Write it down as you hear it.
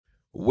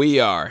We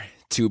are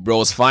Two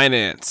Bros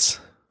Finance,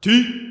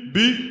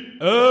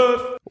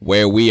 TBF.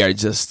 where we are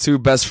just two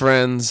best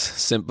friends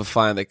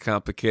simplifying the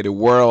complicated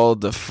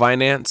world of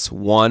finance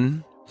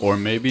one Or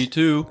maybe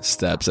two.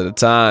 steps at a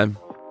time.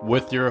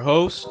 With your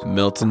host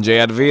Milton J.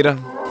 Advita.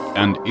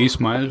 and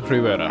Ismael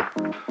Rivera.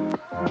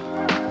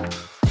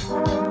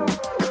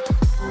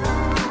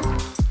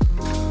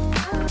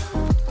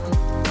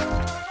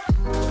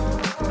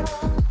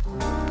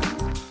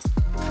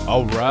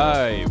 All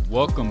right,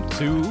 welcome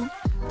to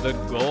the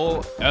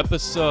goal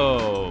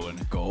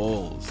episode.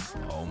 Goals.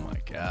 Oh my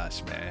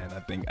gosh, man.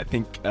 I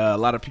think a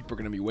lot of people are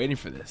going to be waiting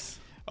for this.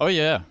 Oh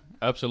yeah,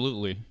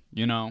 absolutely.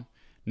 You know,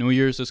 New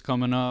Year's is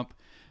coming up.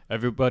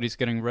 Everybody's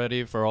getting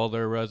ready for all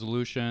their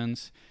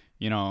resolutions.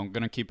 You know, I'm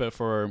going to keep it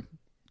for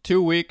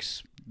 2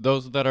 weeks.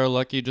 Those that are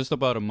lucky, just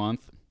about a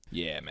month.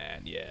 Yeah,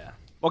 man. Yeah.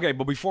 Okay,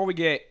 but before we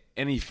get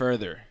any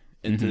further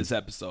into this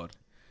episode,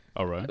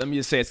 All right. let me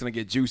just say it's going to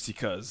get juicy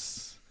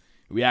because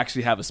we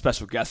actually have a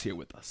special guest here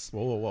with us.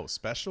 Whoa.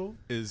 Special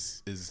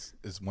is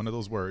one of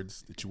those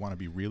words that you want to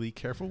be really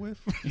careful with.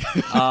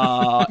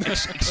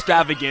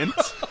 Extravagant.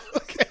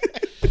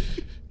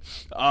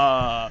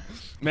 Man,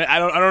 I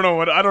don't know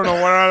what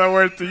other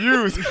word to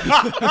use.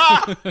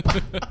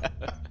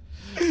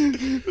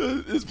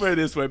 Let's put it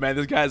this way, man.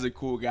 This guy's a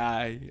cool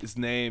guy. His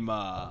name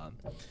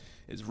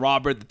is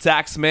Robert the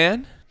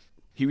Taxman.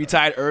 He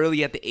retired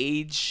early at the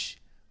age,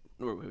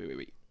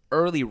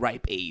 early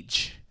ripe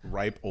age.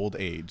 Ripe old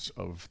age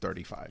of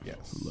 35,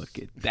 yes. Look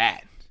at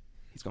that.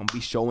 He's gonna be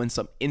showing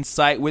some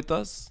insight with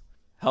us,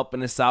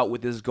 helping us out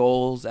with his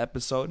goals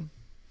episode,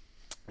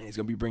 and he's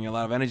gonna be bringing a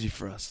lot of energy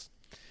for us.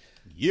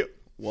 Yep.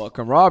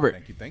 Welcome,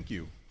 Robert. Thank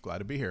you. Glad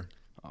to be here.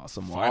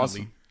 Awesome. Finally.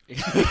 Awesome.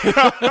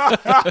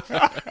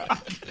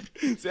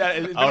 It's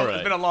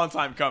been a long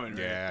time coming,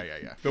 right?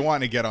 Yeah. Been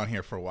wanting to get on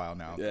here for a while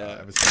now. Yeah.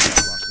 Ever since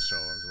I launched the show, I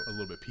was a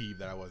little bit peeved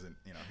that I wasn't,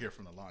 here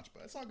from the launch,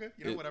 but it's all good.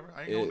 Whatever.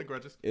 I ain't holding the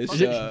grudges. I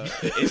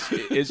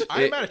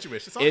ain't mad at you,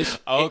 Ish. It's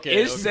all good.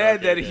 Okay. Ish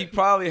said that he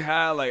probably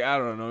had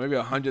maybe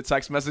 100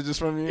 text messages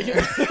from you.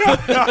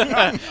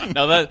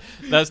 No,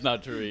 that's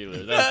not true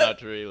either. That's not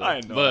true either. I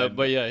know.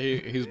 But yeah,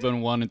 he's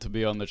been wanting to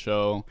be on the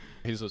show.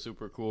 He's a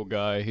super cool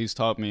guy. He's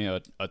taught me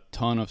a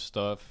ton of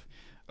stuff.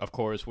 Of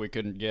course, we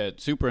can get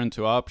super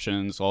into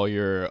options, all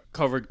your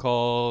covered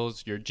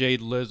calls, your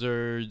jade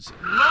lizards.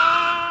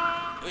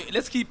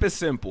 Let's keep it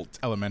simple.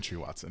 Elementary,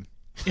 Watson.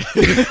 Let's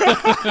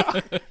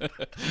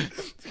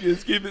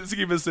keep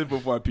it simple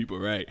for our people,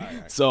 right?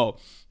 So,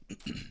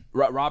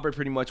 Robert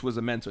pretty much was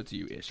a mentor to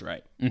you, Ish,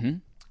 right? Mm-hmm.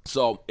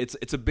 So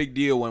it's a big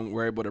deal when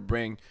we're able to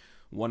bring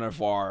one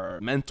of our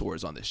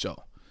mentors on this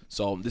show.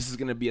 So this is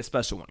gonna be a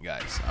special one,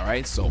 guys. All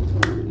right, so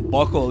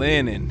buckle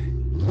in and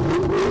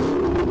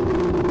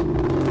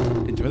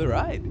enjoy the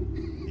ride.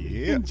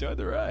 Yeah. Enjoy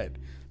the ride.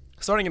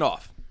 Starting it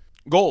off,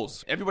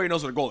 goals. Everybody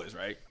knows what a goal is,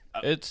 right?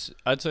 I'd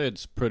say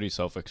it's pretty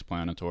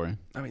self-explanatory.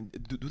 I mean,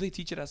 do they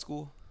teach it at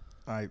school?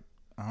 I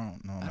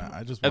don't know, man.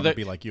 I just want to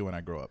be like you when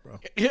I grow up, bro.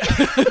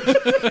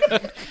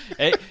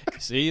 Hey,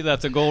 see,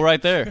 that's a goal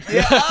right there.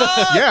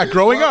 Yeah,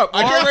 growing up.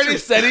 I get Already you.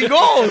 setting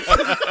goals.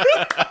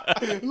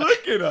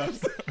 Look at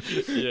us.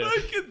 Yeah.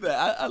 Look at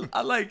that.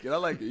 I like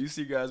it. You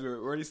see, guys,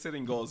 we're already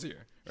setting goals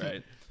here,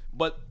 right?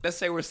 But let's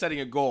say we're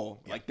setting a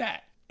goal like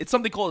that. It's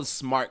something called a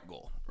SMART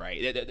goal,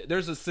 right?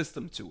 There's a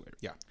system to it.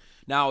 Yeah.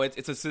 Now,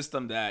 it's a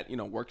system that,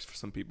 works for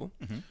some people.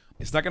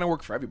 It's not going to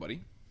work for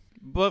everybody.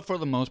 But for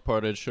the most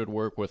part, it should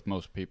work with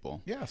most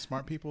people. Yeah,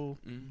 smart people,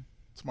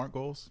 smart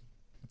goals.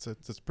 It's a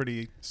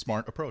pretty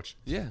smart approach.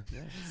 Yeah.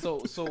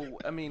 So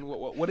I mean,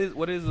 what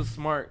is a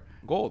SMART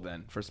goal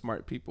then for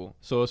smart people?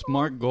 So a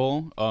SMART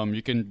goal,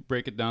 you can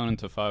break it down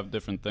into 5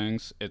 different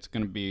things. It's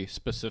going to be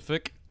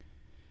specific,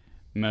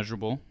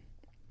 measurable,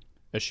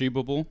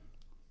 achievable,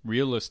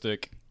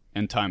 realistic,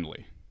 and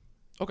timely.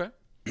 Okay.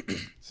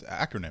 It's an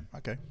acronym.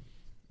 Okay.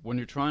 When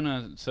you're trying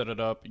to set it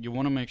up, you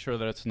want to make sure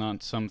that it's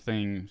not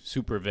something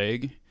super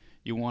vague.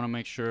 You want to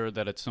make sure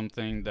that it's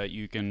something that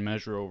you can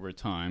measure over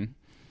time.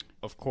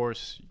 Of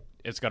course,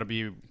 it's got to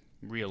be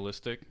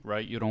realistic,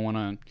 right? You don't want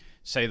to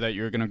say that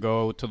you're going to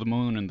go to the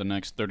moon in the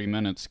next 30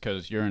 minutes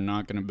because you're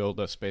not going to build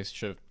a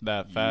spaceship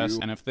that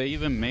fast. And if they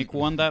even make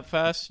one that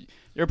fast,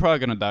 you're probably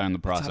going to die in the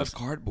It's out process. of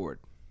cardboard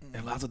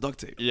and lots of duct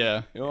tape.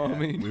 Yeah. You know what I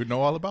mean? We would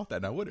know all about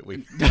that now, wouldn't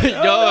we?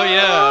 Oh,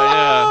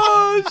 yeah.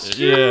 Oh, shoot.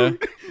 Yeah.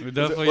 We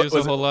definitely was use a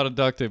it- whole lot of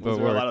duct tape Was at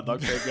there a work. lot of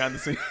duct tape behind the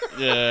scenes?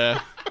 Yeah.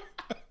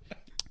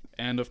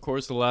 And of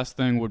course, the last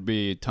thing would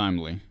be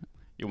timely.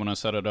 You want to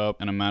set it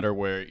up in a matter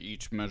where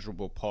each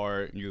measurable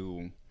part,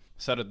 you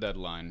set a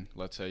deadline.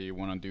 Let's say you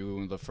want to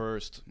do the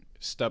first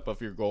step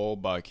of your goal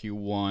by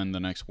Q1,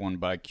 the next one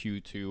by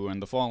Q2,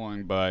 and the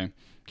following by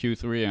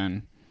Q3.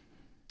 And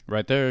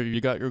right there, you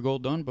got your goal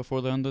done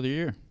before the end of the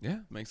year. Yeah,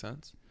 makes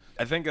sense.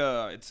 I think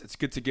it's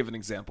good to give an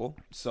example.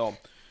 So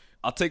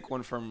I'll take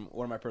one from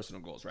one of my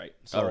personal goals, right?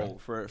 So All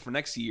right. for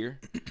next year,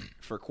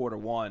 for quarter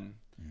one,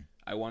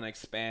 I want to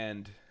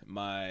expand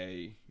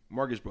my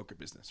mortgage broker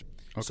business.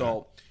 Okay.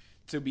 So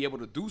to be able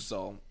to do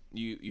so,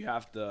 you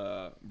have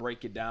to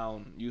break it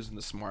down using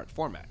the SMART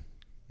format,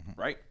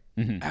 right?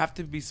 I have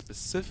to be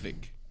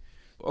specific.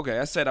 Okay,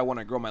 I said I want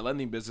to grow my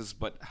lending business,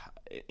 but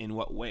in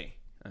what way?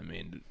 I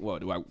mean,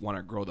 what do I want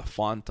to grow the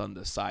font on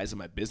the size of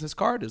my business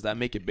card? Does that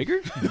make it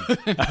bigger?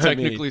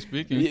 Technically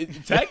speaking.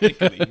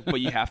 Technically, but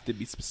you have to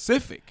be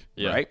specific,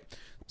 right?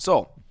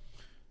 So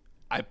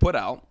I put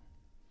out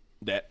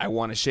that I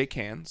want to shake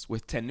hands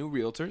with 10 new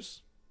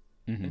realtors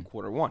in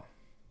Q1.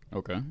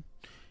 Okay.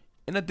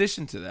 In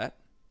addition to that,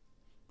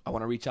 I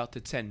want to reach out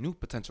to 10 new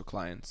potential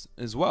clients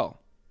as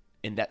well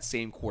in that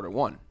same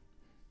Q1.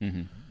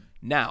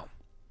 Now,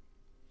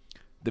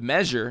 the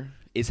measure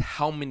is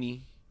how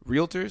many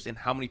realtors and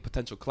how many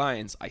potential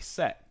clients I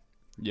set.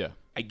 Yeah.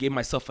 I gave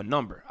myself a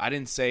number. I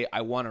didn't say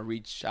I want to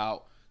reach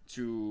out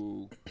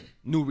to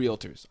new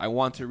realtors. I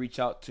want to reach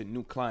out to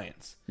new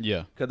clients.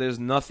 Yeah. Because there's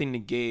nothing to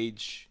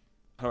gauge,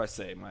 how do I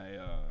say, my...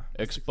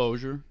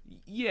 exposure?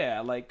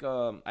 Yeah, like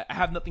I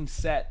have nothing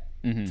set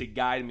to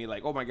guide me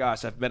like, oh my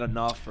gosh, I've met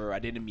enough or I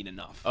didn't meet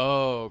enough.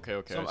 Oh,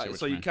 okay.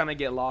 So you kind of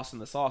get lost in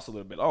the sauce a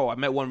little bit. Oh, I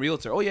met one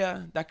realtor. Oh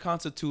yeah, that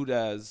constitute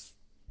as,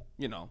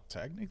 you know.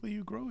 Technically,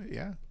 you grow it,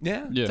 yeah.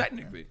 Yeah.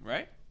 Technically,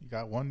 right? You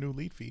got one new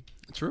lead feed.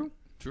 True.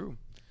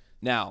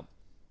 Now,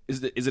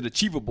 is it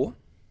achievable?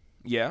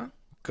 Yeah,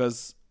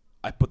 because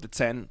I put the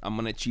 10. I'm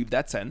going to achieve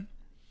that 10.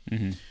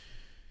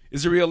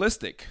 Is it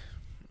realistic?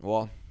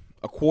 Well,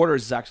 a quarter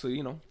is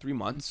actually, 3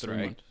 months, 3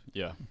 right? months.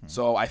 Yeah.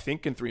 So I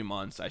think in 3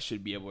 months, I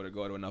should be able to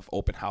go to enough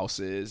open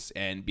houses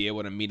and be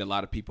able to meet a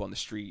lot of people on the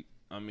street.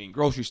 I mean,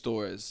 grocery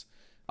stores,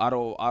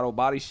 auto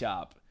body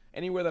shop.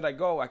 Anywhere that I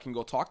go, I can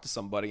go talk to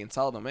somebody and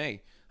tell them,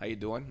 hey, how you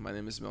doing? My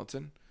name is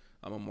Milton.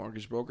 I'm a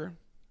mortgage broker.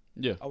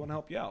 Yeah. I want to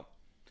help you out.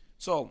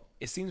 So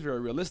it seems very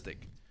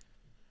realistic.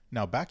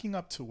 Now, backing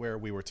up to where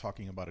we were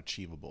talking about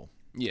achievable,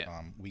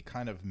 we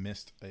kind of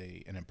missed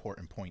an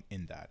important point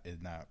in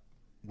that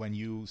when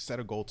you set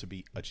a goal to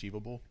be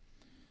achievable,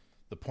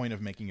 the point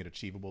of making it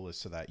achievable is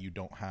so that you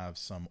don't have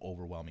some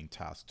overwhelming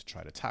task to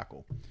try to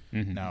tackle.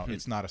 Now,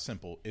 it's not a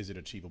simple, is it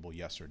achievable,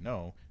 yes or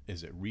no?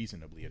 Is it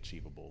reasonably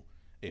achievable?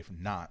 If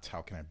not,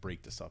 how can I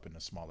break this up into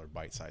smaller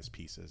bite-sized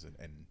pieces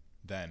and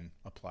then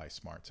apply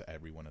SMART to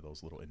every one of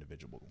those little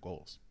individual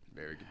goals?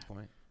 Very good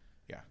point.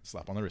 Yeah,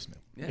 slap on the wrist,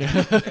 man.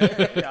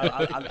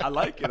 Yeah, I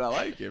like it. I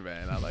like it,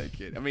 man. I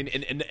like it. I mean,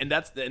 and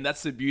that's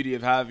the beauty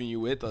of having you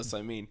with us.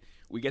 I mean,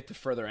 we get to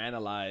further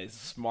analyze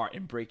SMART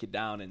and break it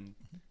down and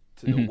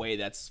to the way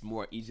that's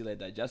more easily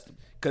digestible.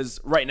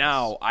 Because right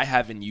now, I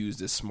haven't used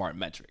this SMART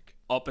metric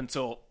up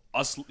until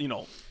us,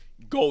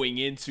 going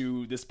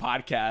into this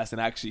podcast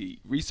and actually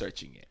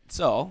researching it.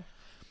 So,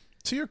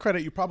 to your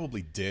credit, you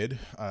probably did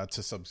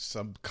to some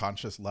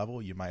subconscious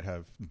level. You might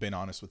have been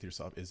honest with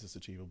yourself. Is this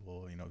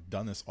achievable?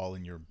 Done this all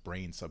in your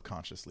brain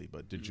subconsciously,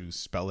 but did you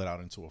spell it out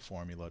into a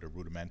formula to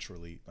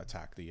rudimentarily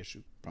attack the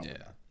issue? Probably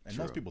not. And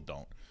most people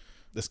don't.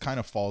 This kind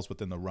of falls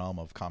within the realm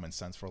of common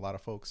sense for a lot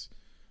of folks,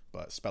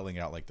 but spelling it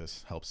out like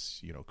this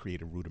helps,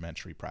 create a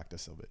rudimentary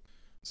practice of it.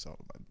 So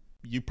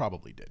you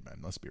probably did, man.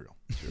 Let's be real.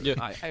 Yeah,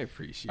 I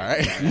appreciate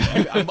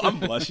it. I'm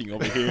blushing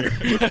over here.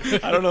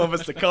 I don't know if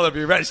it's the color of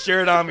your red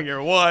shirt on me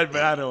or what,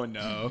 but I don't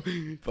know.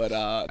 But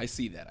I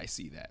see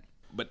that.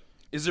 But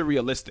is it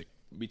realistic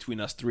between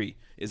us three?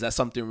 Is that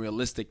something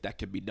realistic that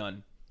could be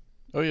done?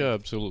 Oh, yeah,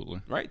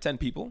 absolutely. Right? 10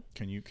 people.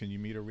 Can you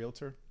meet a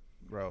realtor?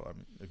 Bro, I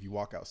mean, if you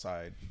walk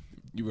outside,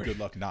 good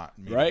luck not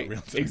meeting right? a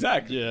realtor.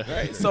 Exactly. Yeah.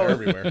 Right. So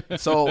everywhere.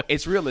 So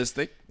it's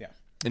realistic. Yeah.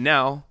 And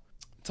now,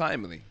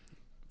 timely.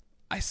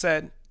 I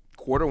said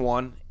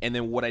Q1, and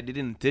then what I did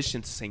in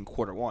addition to saying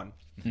Q1,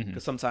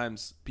 because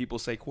sometimes people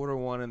say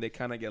Q1 and they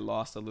kind of get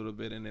lost a little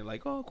bit, and they're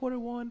like, "Oh,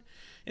 Q1,"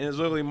 and it's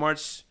literally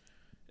March,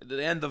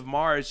 the end of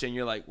March, and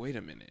you're like, "Wait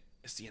a minute,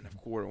 it's the end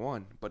of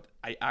Q1," but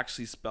I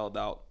actually spelled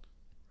out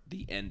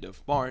the end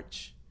of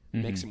March,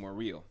 makes it more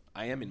real.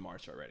 I am in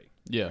March already.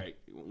 Yeah. Right.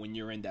 When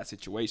you're in that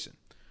situation,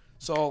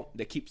 so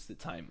that keeps it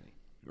timely.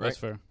 Right. That's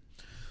fair.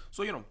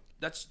 So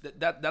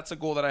that's a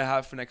goal that I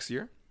have for next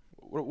year.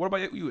 What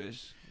about you,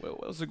 Ish?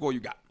 What's the goal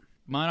you got?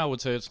 Mine, I would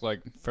say it's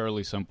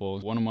fairly simple.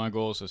 One of my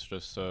goals is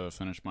just to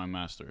finish my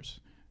master's.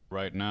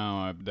 Right now,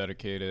 I've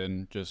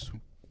dedicated just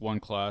one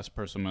class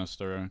per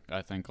semester.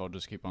 I think I'll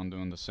just keep on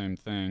doing the same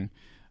thing.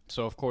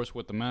 So, of course,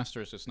 with the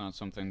master's, it's not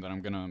something that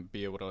I'm going to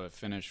be able to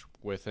finish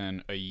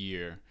within a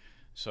year.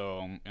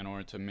 So, in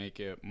order to make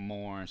it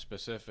more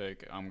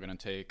specific, I'm going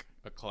to take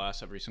a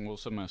class every single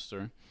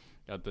semester.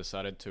 I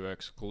decided to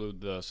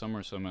exclude the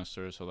summer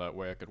semester so that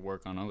way I could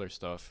work on other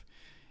stuff.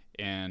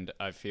 And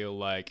I feel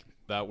like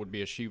that would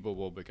be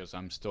achievable because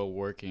I'm still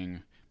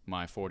working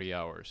my 40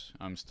 hours.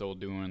 I'm still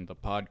doing the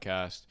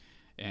podcast,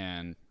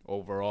 and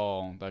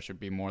overall, that should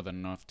be more than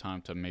enough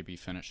time to maybe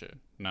finish it.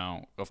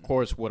 Now, of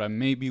course, would I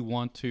maybe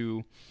want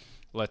to,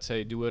 let's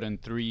say, do it in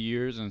 3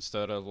 years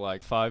instead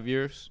of 5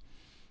 years?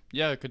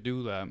 Yeah, I could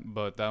do that,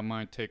 but that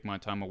might take my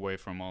time away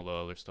from all the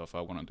other stuff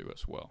I want to do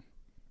as well.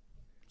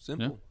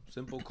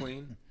 Simple,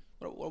 clean.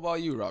 What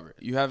about you, Robert?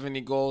 You have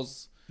any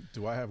goals?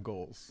 Do I have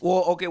goals?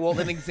 Well, okay. Well,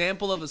 an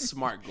example of a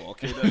SMART goal.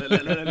 Okay,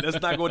 let's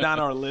not go down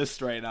our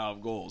list right now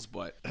of goals,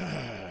 but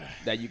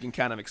that you can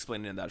kind of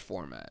explain it in that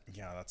format.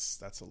 Yeah,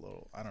 that's a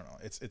little, I don't know.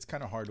 It's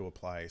kind of hard to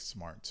apply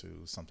SMART to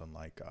something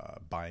like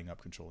buying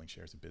up controlling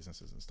shares of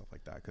businesses and stuff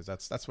like that, because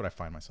that's what I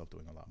find myself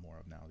doing a lot more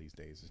of now these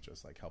days, is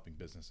just like helping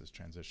businesses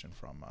transition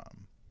from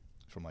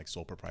like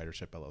sole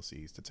proprietorship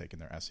LLCs to taking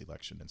their S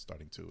election and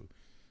starting to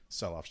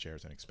sell off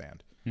shares and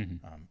expand.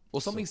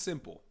 Something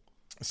simple.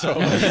 So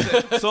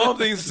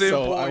something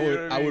simple. So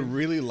I would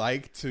really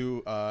like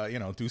to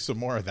do some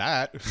more of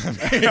that.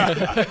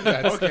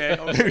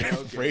 Okay.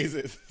 Phrase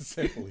it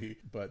simply,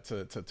 but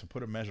to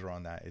put a measure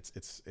on that,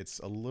 it's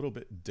a little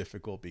bit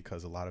difficult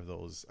because a lot of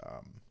those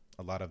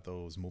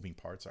moving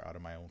parts are out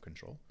of my own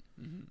control.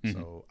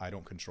 So I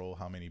don't control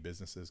how many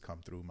businesses come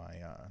through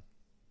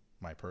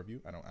my purview.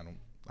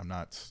 I'm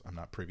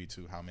not privy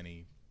to how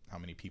many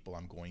people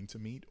I'm going to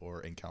meet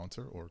or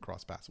encounter or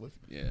cross paths with.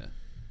 Yeah.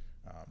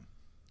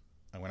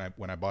 And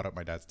when I bought up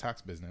my dad's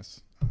tax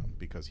business,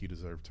 because he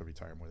deserved to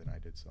retire more than I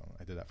did, so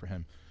I did that for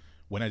him.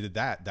 When I did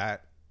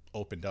that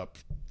opened up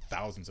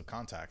thousands of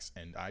contacts,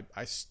 and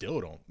I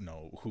still don't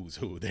know who's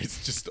who.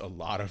 There's just a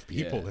lot of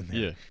people in there.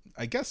 Yeah.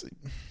 I guess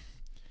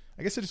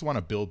I just want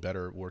to build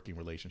better working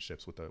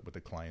relationships with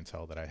the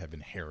clientele that I have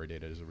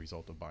inherited as a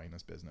result of buying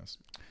this business.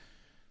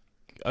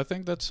 I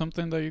think that's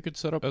something that you could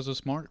set up as a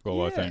SMART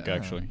goal. I think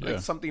actually, like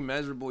something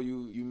measurable.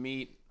 You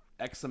meet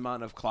X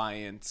amount of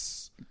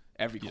clients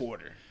every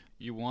quarter.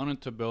 You wanted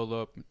to build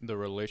up the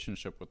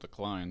relationship with the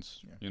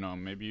clients.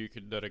 Maybe you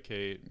could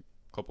dedicate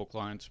a couple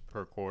clients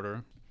per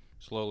quarter,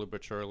 slowly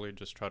but surely.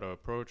 Just try to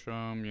approach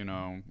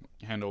them.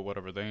 Handle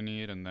whatever they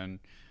need, and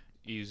then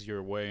ease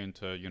your way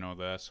into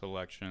the S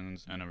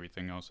selections and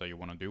everything else that you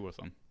want to do with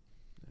them.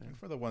 And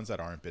for the ones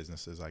that aren't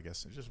businesses, I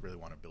guess I just really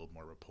want to build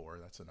more rapport.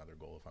 That's another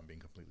goal. If I'm being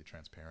completely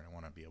transparent, I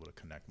want to be able to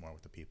connect more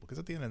with the people, because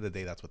at the end of the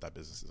day, that's what that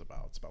business is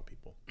about. It's about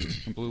people.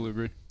 Completely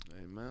agree.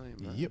 Amen.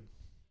 Yep.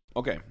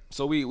 Okay,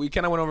 so we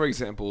kind of went over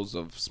examples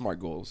of SMART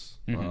goals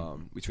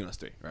between us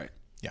three, right?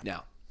 Yeah.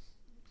 Now,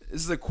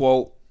 this is a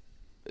quote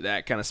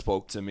that kind of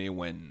spoke to me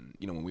when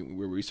we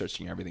were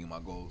researching everything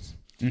about goals.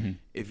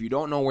 If you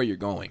don't know where you're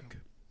going,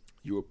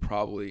 you will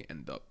probably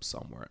end up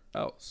somewhere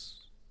else.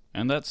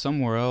 And that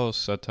somewhere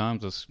else at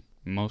times is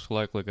most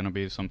likely going to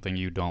be something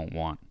you don't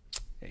want.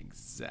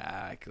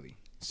 Exactly.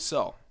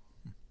 So,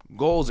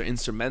 goals are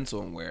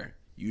instrumental in where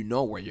you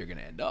know where you're going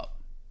to end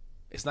up.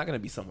 It's not going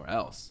to be somewhere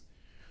else.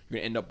 You're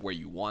going to end up where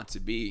you want to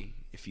be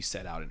if you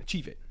set out and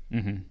achieve it.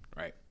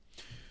 Right?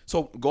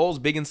 So, goals,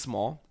 big and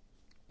small,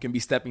 can be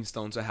stepping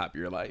stones to a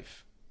happier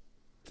life.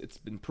 It's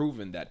been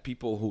proven that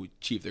people who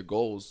achieve their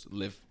goals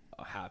live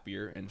a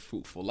happier and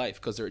fruitful life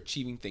because they're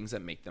achieving things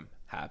that make them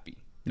happy.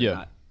 They're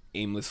not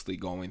aimlessly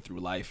going through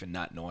life and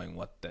not knowing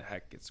what the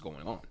heck is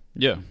going on.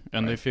 Yeah,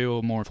 and they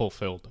feel more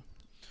fulfilled.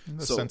 And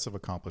the sense of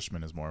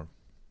accomplishment is more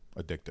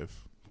addictive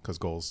because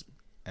goals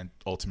and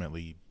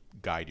ultimately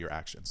guide your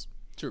actions.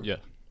 True. Yeah.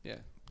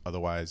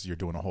 Otherwise, you're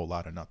doing a whole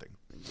lot of nothing.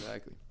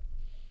 Exactly.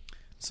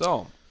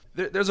 So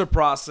there's a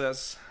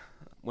process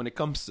when it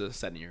comes to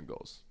setting your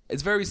goals.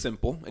 It's very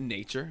simple in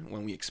nature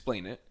when we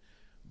explain it,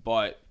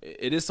 but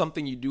it is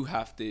something you do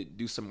have to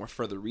do some more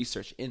further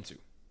research into.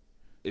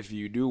 If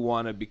you do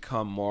want to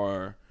become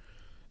more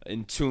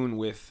in tune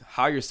with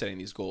how you're setting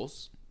these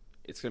goals,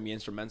 it's going to be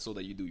instrumental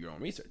that you do your own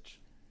research.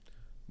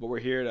 But we're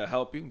here to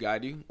help you,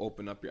 guide you,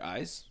 open up your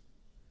eyes,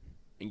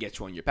 and get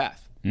you on your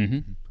path.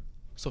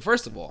 So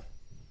first of all,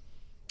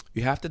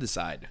 you have to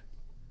decide.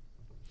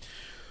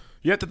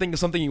 You have to think of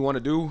something you want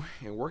to do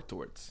and work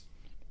towards.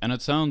 And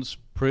it sounds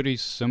pretty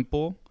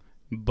simple,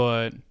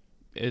 but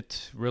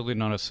it's really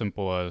not as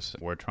simple as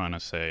we're trying to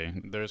say.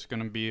 There's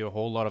going to be a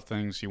whole lot of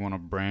things you want to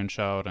branch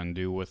out and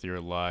do with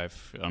your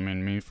life. I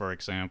mean, me, for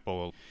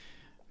example,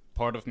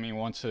 part of me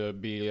wants to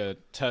be a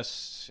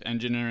test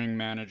engineering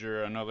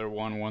manager. Another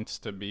one wants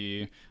to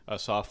be a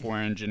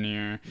software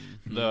engineer.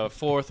 The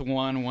fourth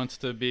one wants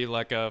to be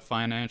like a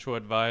financial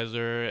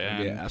advisor.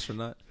 And an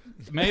astronaut?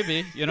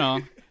 Maybe,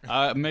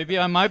 maybe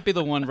I might be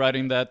the one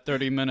riding that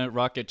 30-minute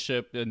rocket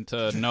ship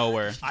into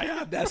nowhere. I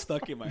have that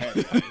stuck in my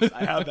head.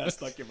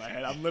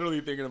 I'm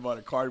literally thinking about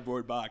a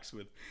cardboard box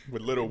with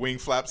little wing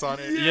flaps on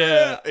it.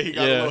 Yeah. He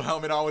got a little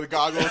helmet on with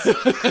goggles.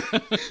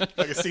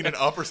 Like a scene in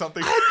Up or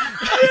something.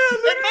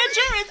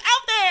 Adventure is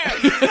out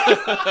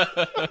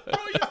there!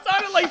 Bro, you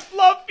sounded like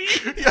Fluffy.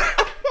 Yeah.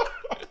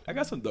 I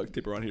got some duct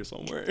tape around here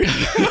somewhere.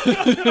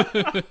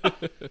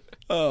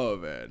 Oh,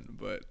 man.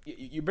 But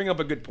you bring up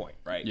a good point,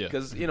 right? Yeah.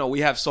 Because,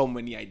 we have so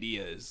many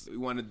ideas. We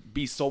want to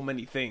be so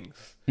many things.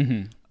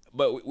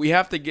 But we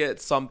have to get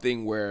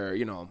something where,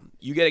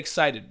 you get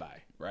excited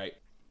by, right?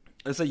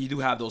 Let's say you do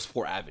have those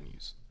 4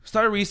 avenues.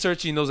 Start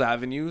researching those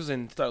avenues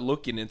and start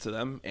looking into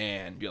them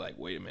and be like,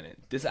 wait a minute.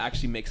 This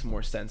actually makes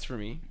more sense for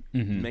me.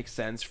 It makes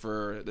sense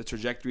for the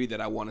trajectory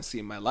that I want to see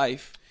in my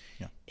life.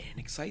 Yeah. And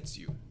excites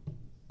you.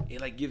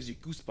 It gives you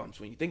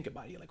goosebumps when you think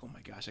about it. You're like, oh my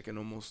gosh, I can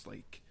almost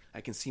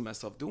I can see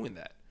myself doing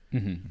that.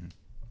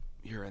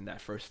 You're in that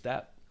first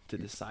step to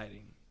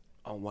deciding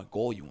on what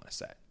goal you want to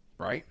set,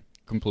 right?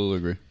 Completely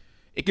agree.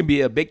 It can be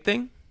a big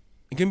thing.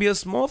 It can be a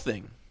small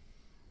thing.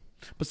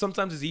 But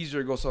sometimes it's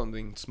easier to go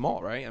something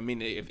small, right? I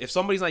mean, if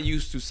somebody's not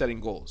used to setting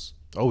goals,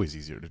 always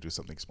easier to do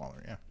something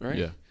smaller. Yeah. Right.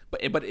 Yeah.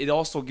 But it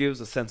also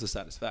gives a sense of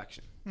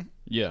satisfaction.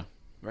 Yeah.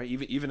 Right.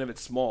 Even if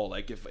it's small,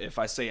 like if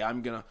I say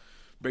I'm gonna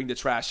bring the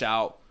trash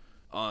out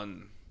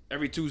on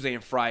every Tuesday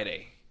and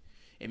Friday,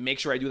 and make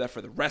sure I do that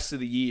for the rest of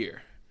the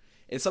year,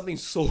 it's something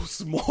so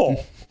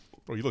small.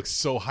 Bro, you look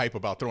so hype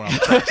about throwing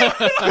out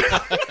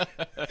trash.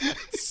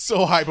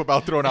 So hype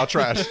about throwing out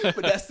trash.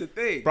 But that's the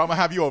thing. Bro, I'm going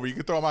to have you over. You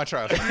can throw out my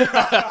trash.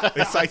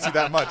 Excites you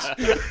that much.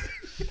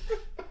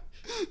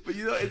 But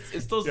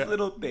it's those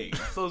little things.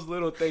 It's those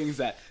little things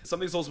that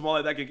something so small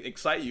like that can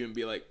excite you and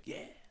be like,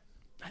 yeah,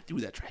 I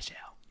threw that trash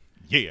out.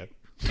 Yeah.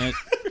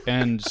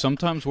 And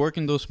sometimes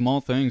working those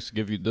small things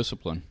give you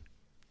discipline.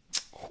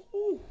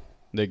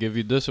 They give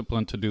you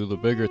discipline to do the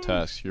bigger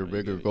tasks, your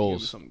bigger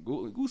goals. Some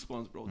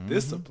goosebumps, bro.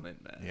 Discipline,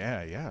 man.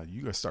 Yeah.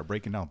 You gotta start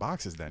breaking down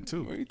boxes then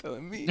too. What are you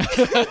telling me?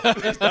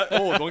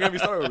 Don't get me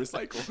started with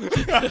recycle.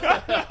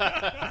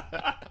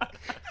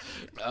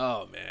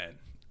 Oh man.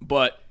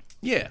 But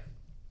yeah,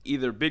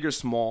 either big or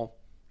small,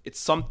 it's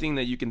something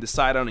that you can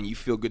decide on and you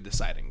feel good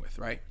deciding with,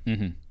 right?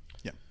 Mm-hmm.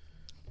 Yeah.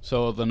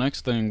 So the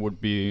next thing would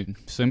be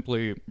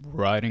simply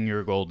writing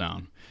your goal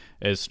down.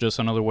 It's just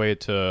another way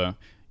to,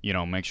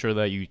 make sure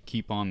that you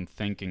keep on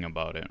thinking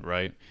about it,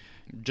 right?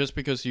 Just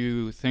because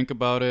you think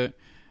about it,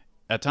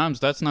 at times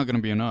that's not going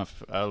to be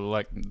enough.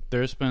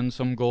 There's been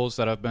some goals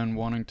that I've been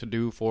wanting to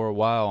do for a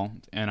while,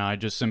 and I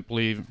just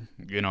simply,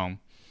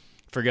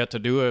 forget to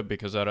do it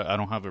because I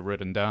don't have it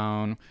written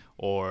down,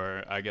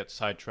 or I get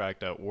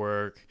sidetracked at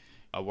work.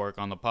 I work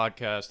on the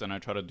podcast and I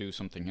try to do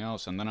something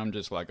else, and then I'm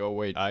just like, oh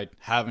wait, I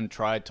haven't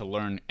tried to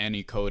learn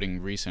any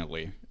coding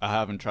recently. I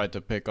haven't tried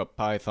to pick up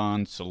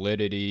Python,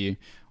 Solidity,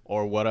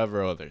 or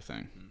whatever other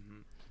thing.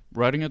 Mm-hmm.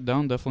 Writing it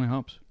down definitely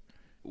helps.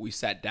 We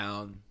sat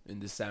down in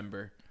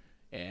December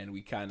and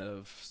we kind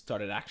of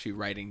started actually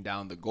writing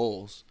down the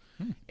goals,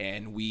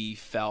 and we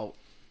felt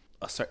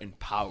a certain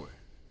power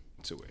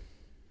to it.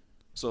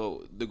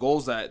 So the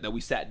goals that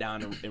we sat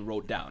down and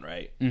wrote down,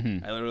 right?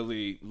 Mm-hmm. I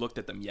literally looked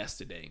at them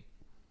yesterday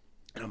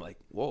and I'm like,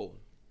 whoa,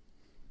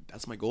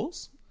 that's my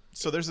goals?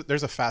 So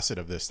there's a facet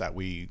of this that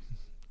we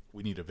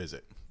need to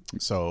visit.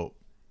 So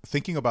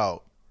thinking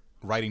about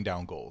writing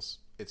down goals,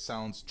 it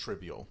sounds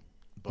trivial,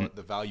 but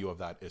the value of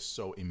that is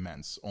so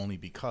immense, only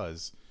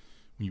because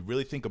when you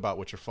really think about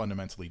what you're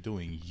fundamentally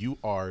doing, you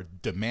are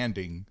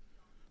demanding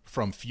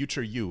from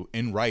future you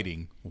in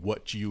writing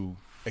what you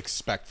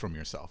expect from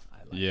yourself. I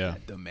like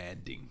that,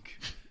 demanding.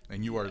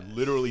 And you are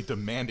literally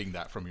demanding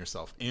that from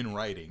yourself in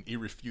writing,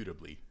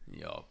 irrefutably,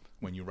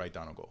 when you write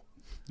down a goal.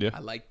 Yeah, I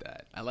like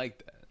that.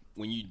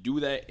 When you do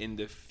that in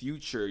the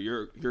future,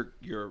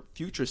 your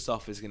future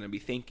self is going to be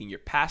thanking your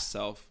past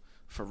self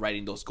for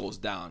writing those goals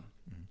down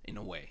in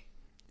a way.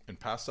 And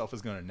past self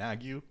is going to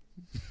nag you.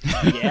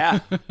 Yeah,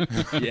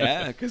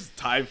 because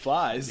time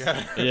flies.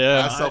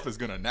 Yeah. Past self is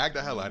going to nag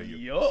the hell out of you.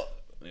 Yup.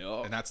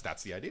 And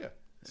that's the idea.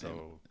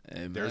 So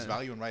there's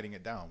value in writing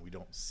it down. We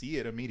don't see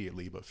it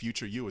immediately, but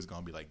future you is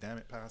going to be like, damn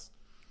it, past.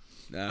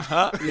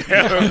 Yeah,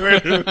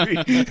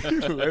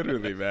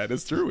 literally, man.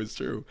 It's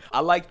true. I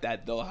like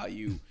that though, how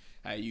you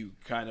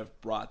kind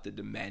of brought the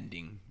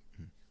demanding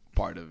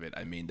part of it.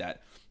 I mean,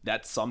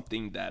 that's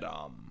something that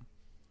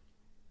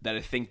I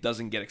think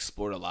doesn't get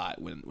explored a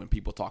lot when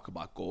people talk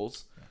about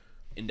goals.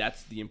 And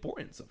that's the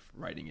importance of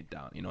writing it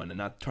down, and I'm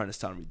not trying to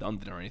sound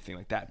redundant or anything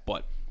like that,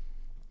 but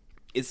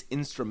it's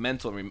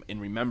instrumental in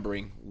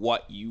remembering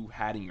what you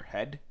had in your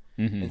head,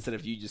 instead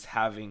of you just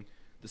having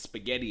the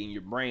spaghetti in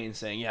your brain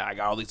saying, yeah, I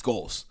got all these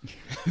goals.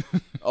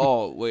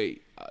 Oh,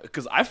 wait.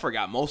 Because I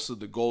forgot most of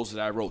the goals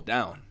that I wrote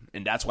down.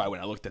 And that's why when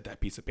I looked at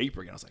that piece of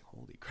paper again, I was like,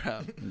 holy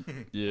crap.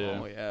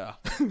 Yeah. Oh, yeah.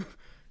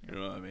 You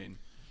know what I mean?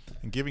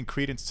 And giving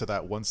credence to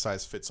that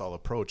one-size-fits-all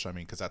approach, I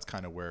mean, because that's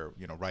kind of where,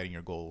 writing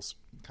your goals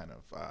kind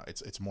of,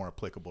 it's more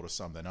applicable to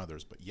some than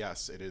others. But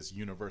yes, it is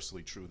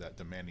universally true that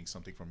demanding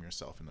something from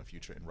yourself in the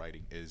future in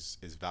writing is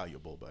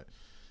valuable. But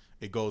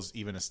it goes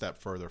even a step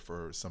further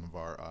for some of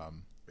our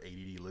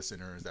ADD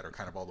listeners that are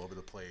kind of all over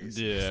the place.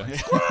 Yeah.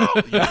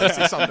 They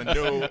see something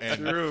new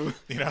and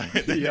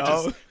they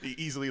just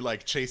easily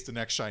chase the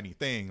next shiny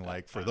thing.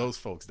 Like for those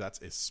folks,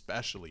 that's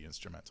especially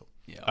instrumental.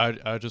 Yeah.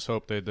 I just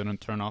hope they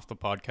didn't turn off the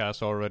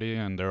podcast already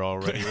and they're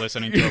already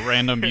listening to a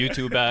random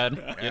YouTube ad.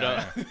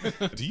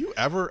 Do you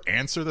ever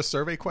answer the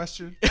survey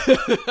question?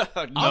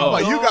 No.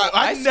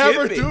 I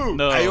never do.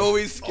 No. I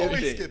always skip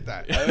it. Skip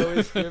that. I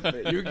always skip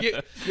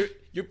it.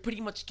 You're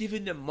pretty much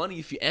giving them money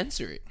if you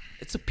answer it.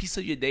 It's a piece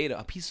of your data,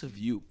 a piece of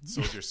you.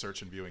 So is your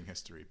search and viewing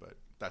history, but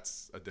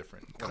that's a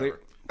different. Clear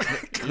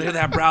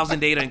that browsing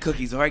data and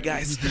cookies, all right,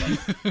 guys?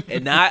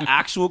 And not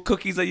actual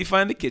cookies that you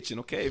find in the kitchen,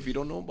 okay? If you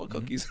don't know about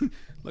cookies,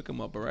 look them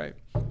up, all right?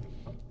 All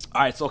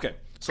right, so okay.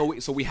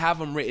 So we have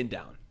them written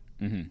down.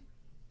 Mm-hmm.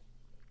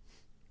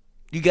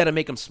 You got to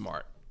make them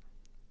smart.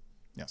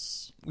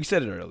 Yes. We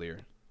said it earlier.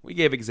 We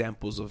gave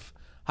examples of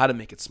how to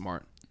make it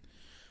smart.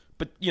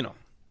 But,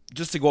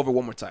 just to go over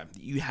one more time,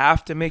 you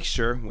have to make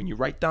sure when you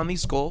write down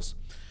these goals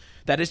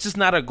that it's just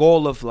not a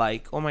goal of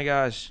oh my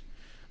gosh,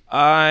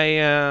 I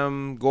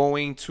am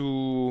going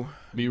to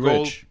Be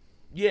rich.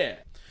 Yeah.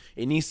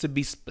 It needs to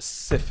be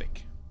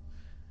specific.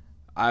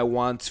 I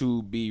want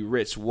to be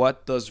rich.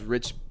 What does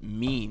rich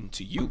mean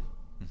to you?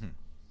 Mm-hmm.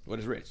 What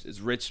is rich?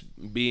 Is rich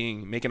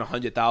being making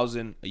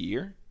 100,000 a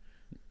year?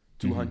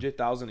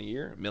 200,000 a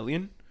year? $1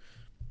 million?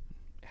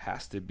 It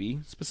has to be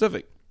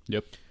specific.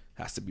 Yep.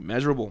 Has to be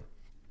measurable.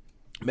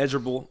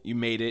 Measurable, you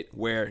made it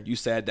where you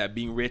said that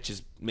being rich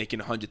is making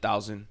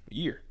 100,000 a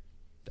year.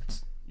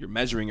 You're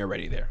measuring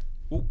already there.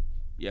 Ooh,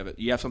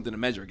 you have something to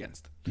measure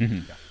against.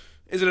 Mm-hmm. Yeah.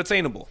 Is it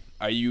attainable?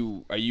 Are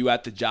you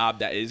at the job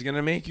that is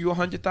gonna make you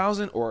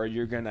 100,000, or are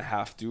you gonna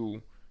have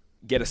to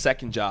get a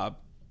second job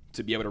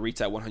to be able to reach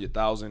that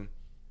 100,000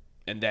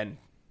 and then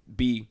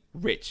be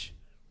rich,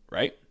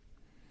 right?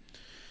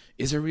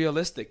 Is it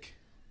realistic?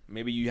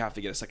 Maybe you have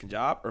to get a second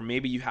job, or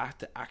maybe you have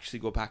to actually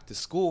go back to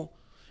school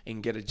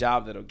and get a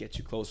job that'll get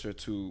you closer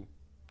to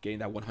getting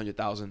that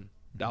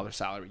 $100,000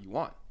 salary you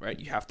want, right?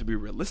 You have to be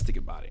realistic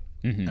about it.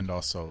 Mm-hmm. And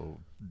also,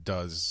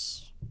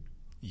 does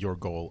your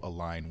goal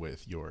align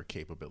with your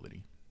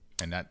capability?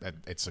 And that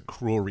it's a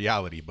cruel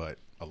reality, but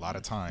a lot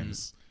of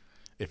times,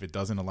 if it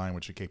doesn't align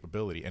with your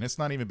capability, and it's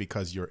not even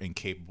because you're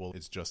incapable,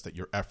 it's just that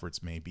your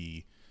efforts may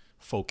be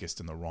focused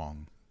in the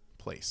wrong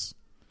place.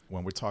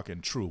 When we're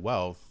talking true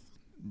wealth,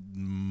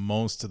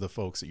 most of the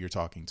folks that you're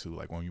talking to,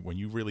 like when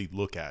you really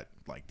look at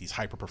like these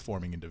hyper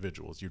performing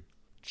individuals, you're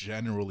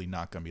generally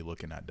not going to be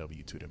looking at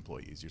W-2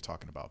 employees. You're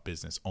talking about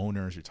business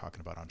owners. You're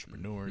talking about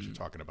entrepreneurs. You're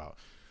talking about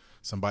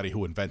somebody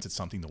who invented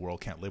something the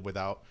world can't live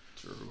without.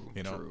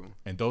 True.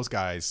 And those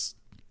guys,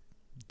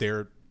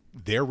 their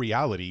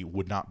reality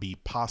would not be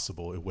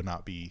possible. It would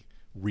not be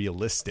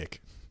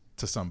realistic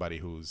to somebody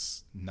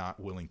who's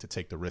not willing to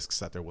take the risks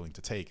that they're willing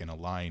to take and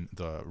align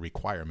the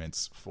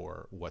requirements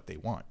for what they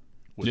want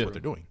with what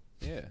they're doing.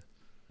 Yeah.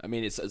 I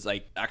mean, it's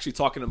like actually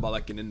talking about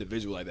like an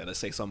individual like that. Let's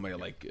say somebody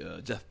like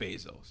Jeff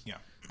Bezos. Yeah.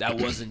 That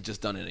wasn't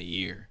just done in a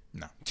year.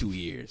 No. 2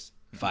 years.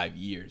 5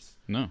 years.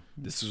 No.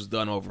 This was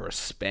done over a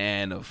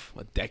span of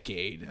a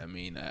decade. I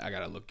mean, I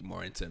got to look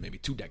more into maybe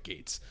 2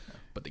 decades.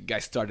 But the guy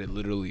started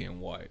literally in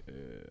what?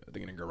 I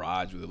think in a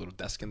garage with a little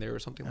desk in there or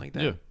something like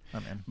that. Yeah.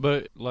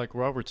 But like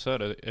Robert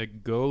said,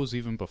 it goes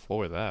even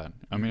before that.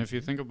 I mean, if you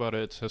think about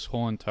it, it's his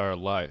whole entire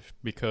life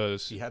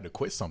because he had to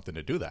quit something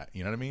to do that.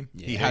 You know what I mean?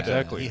 Yeah,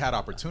 he had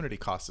opportunity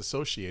costs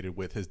associated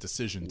with his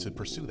decision to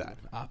pursue that.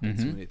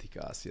 Opportunity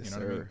costs, yes, you know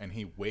sir. What I mean? And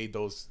he weighed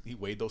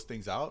those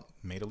things out,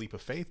 made a leap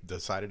of faith,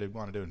 decided he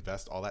wanted to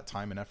invest all that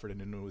time and effort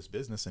into his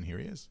business, and here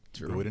he is.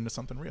 Grew it into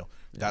something real.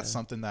 Yeah. That's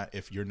something that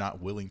if you're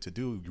not willing to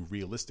do, you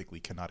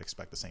realistically cannot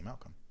expect the same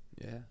outcome.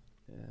 Yeah.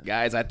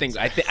 Guys, I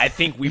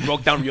think we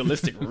broke down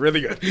realistic really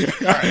good.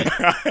 All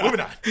right, moving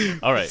on.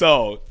 All right.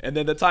 So, and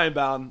then the time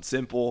bound,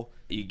 simple.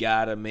 You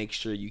gotta make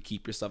sure you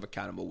keep yourself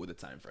accountable with a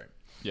time frame.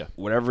 Yeah.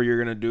 Whatever you're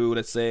gonna do,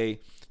 let's say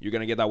you're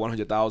gonna get that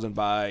 100,000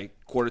 by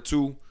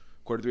Q2,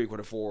 Q3,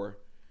 Q4.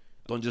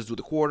 Don't just do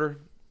the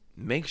quarter.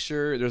 Make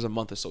sure there's a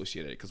month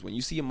associated, because when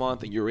you see a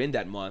month and you're in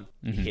that month,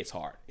 it hits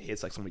hard. It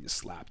hits like somebody just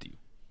slapped you.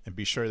 And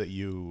be sure that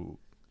you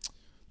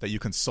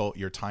consult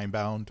your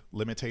time-bound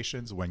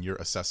limitations when you're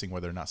assessing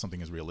whether or not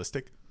something is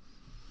realistic.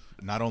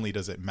 Not only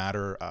does it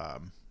matter,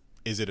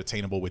 is it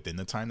attainable within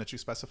the time that you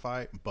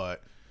specify,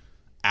 but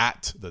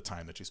at the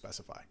time that you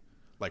specify.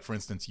 Like, for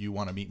instance, you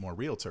want to meet more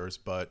realtors,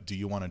 but do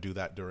you want to do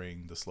that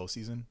during the slow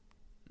season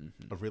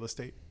of real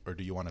estate? Or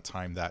do you want to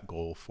time that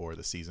goal for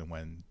the season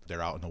when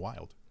they're out in the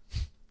wild?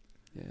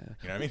 Yeah.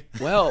 You know what I mean?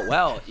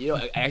 Well,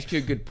 actually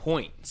a good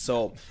point.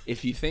 So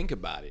if you think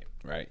about it,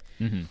 right,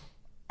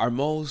 are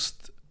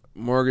most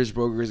mortgage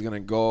brokers going to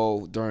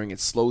go during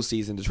its slow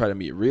season to try to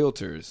meet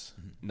realtors?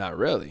 Not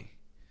really.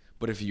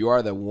 But if you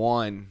are the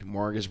one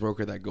mortgage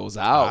broker that goes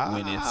out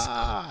when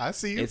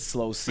it's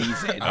slow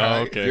season,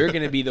 okay, you're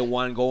going to be the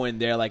one going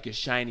there like a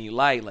shiny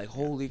light, like,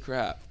 holy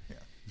crap. Yeah.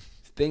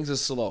 Things are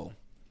slow.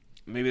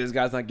 Maybe this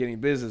guy's not getting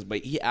business, but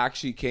he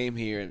actually came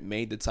here and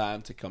made the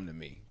time to come to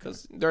me.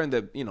 Because during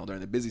the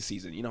busy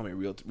season, how many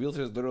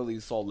realtors literally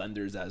saw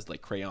lenders as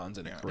like crayons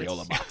in a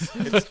Crayola box.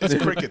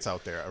 It's crickets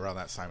out there around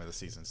that time of the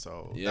season.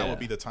 So that would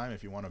be the time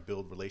if you want to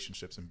build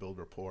relationships and build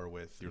rapport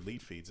with your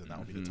lead feeds, and that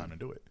would be the time to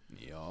do it.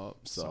 Yup.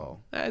 So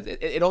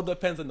it all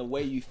depends on the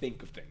way you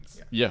think of things.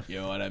 Yeah.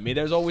 You know what I mean?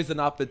 There's always an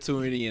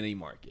opportunity in any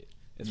market.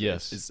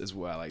 Is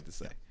what I like to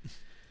say.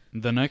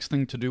 The next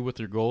thing to do with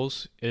your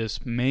goals is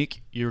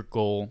make your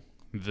goal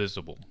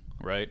visible,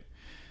 right?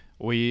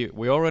 We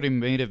already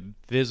made it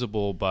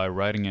visible by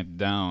writing it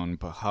down,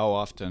 but how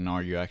often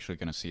are you actually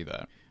going to see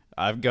that?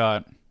 I've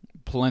got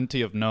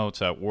plenty of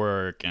notes at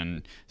work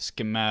and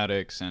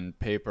schematics and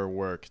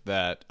paperwork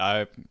that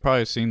I've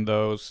probably seen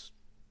those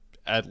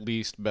at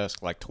least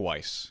best like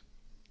twice.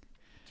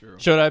 True.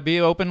 Should I be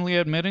openly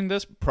admitting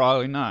this?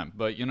 Probably not,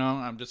 but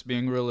I'm just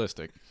being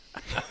realistic.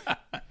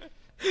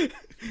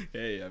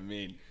 Hey, I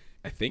mean,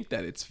 I think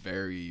that it's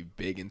very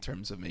big in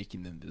terms of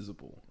making them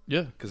visible.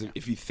 Yeah. Because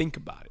if you think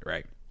about it,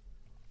 right?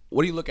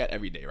 What do you look at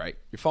every day, right?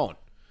 Your phone.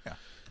 Yeah.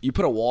 you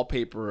put a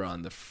wallpaper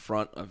on the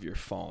front of your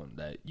phone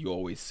that you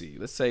always see.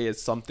 Let's say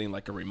it's something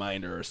like a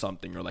reminder or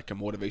something, or like a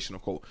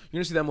motivational quote. You're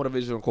going to see that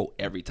motivational quote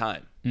every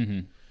time. Mm-hmm.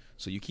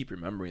 So you keep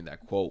remembering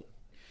that quote.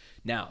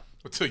 Now,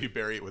 until you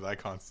bury it with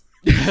icons.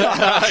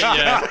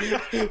 yeah,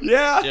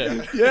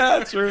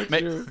 true.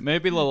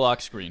 Maybe the lock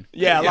screen.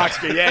 Yeah, lock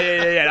screen.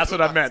 Yeah. That's what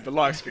I meant. The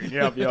lock screen.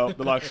 Yep,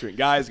 the lock screen.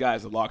 Guys,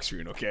 the lock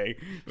screen. Okay.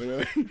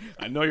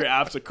 I know your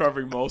apps are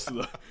covering most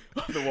of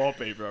the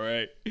wallpaper. All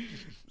right.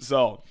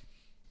 So,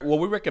 what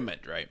we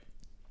recommend, right?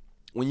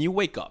 When you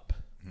wake up,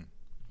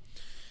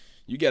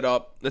 you get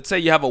up. Let's say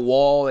you have a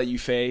wall that you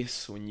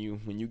face when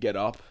you get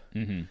up.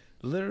 Mm-hmm.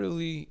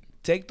 Literally,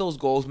 take those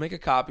goals, make a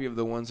copy of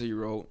the ones that you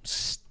wrote,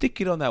 stick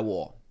it on that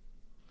wall.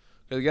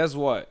 Because guess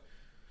what?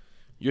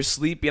 You're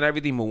sleepy and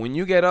everything, but when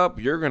you get up,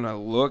 you're going to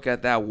look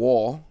at that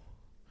wall,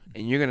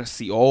 and you're going to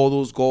see all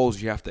those goals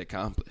you have to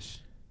accomplish.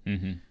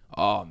 Mm-hmm.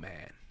 Oh,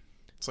 man.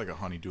 It's like a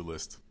honey-do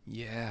list.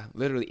 Yeah,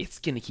 literally. It's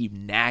going to keep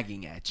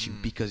nagging at you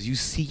because you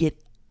see it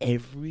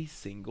every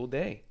single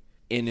day.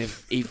 And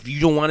if you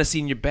don't want to see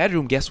it in your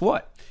bedroom, guess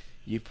what?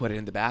 You put it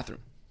in the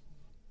bathroom.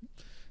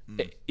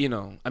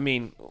 I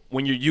mean,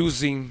 when you're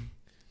using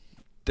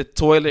the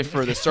toilet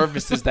for the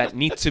services that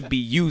need to be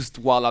used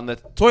while on the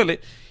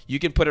toilet, you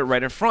can put it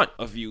right in front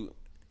of you.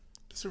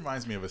 This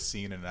reminds me of a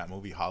scene in that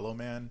movie Hollow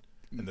Man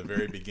in the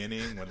very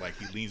beginning when like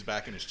he leans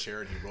back in his chair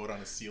and he wrote on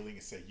the ceiling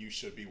and said, "You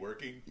should be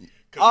working." Because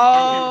he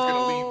knew he was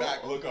going to lean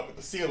back, look up at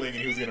the ceiling,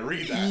 and he was going to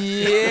read that.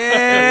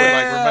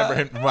 Yeah. It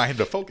would remind him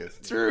to focus.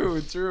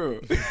 True.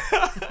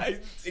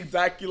 It's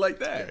exactly like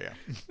that.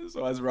 Yeah.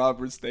 So as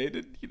Robert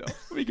stated,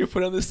 we can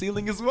put it on the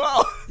ceiling as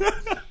well.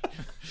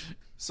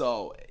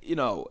 So,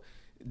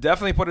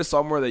 definitely put it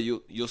somewhere that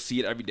you'll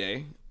see it every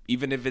day,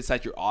 even if it's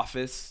at your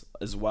office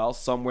as well,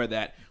 somewhere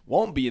that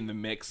won't be in the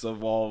mix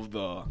of all of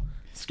the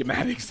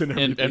schematics and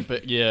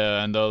everything.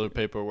 And the other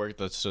paperwork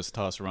that's just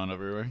tossed around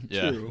everywhere.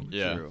 Yeah,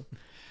 True.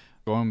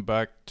 Going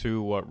back to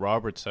what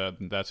Robert said,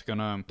 that's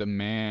gonna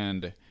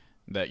demand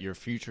that your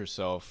future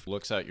self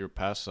looks at your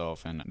past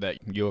self and that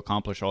you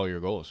accomplish all your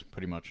goals,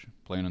 pretty much,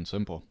 plain and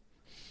simple.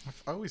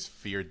 I always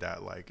feared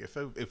that, like,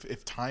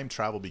 if time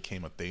travel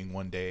became a thing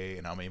one day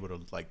and I'm able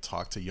to, like,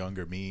 talk to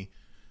younger me,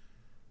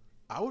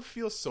 I would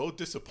feel so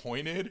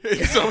disappointed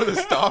in some of the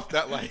stuff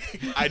that, like,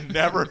 I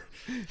never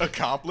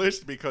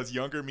accomplished because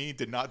younger me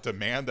did not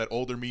demand that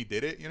older me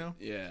did it,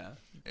 Yeah.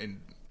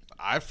 And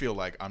I feel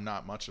like I'm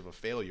not much of a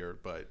failure,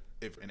 but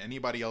if in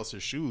anybody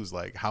else's shoes,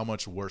 like, how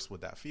much worse would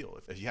that feel?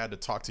 If you had to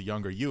talk to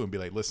younger you and be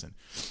like, listen,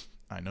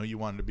 I know you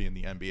wanted to be in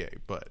the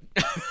NBA, but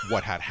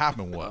what had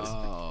happened was,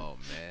 oh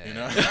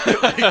man,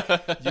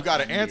 like, you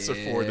got to answer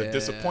for the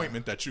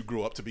disappointment that you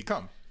grew up to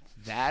become.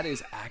 That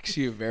is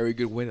actually a very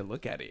good way to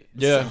look at it.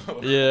 Yeah,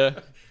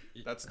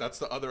 That's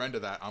the other end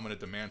of that. I'm going to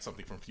demand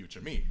something from future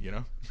me,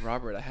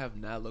 Robert, I have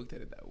not looked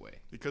at it that way.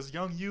 Because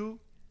young you,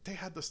 they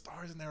had the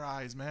stars in their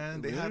eyes,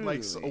 man. They had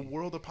like a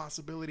world of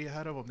possibility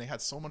ahead of them. They had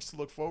so much to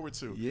look forward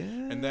to. Yeah.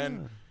 And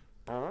then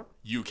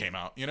you came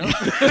out, We're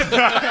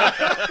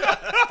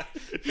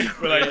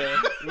like,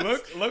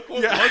 look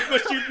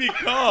what you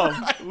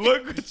become.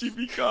 Look what you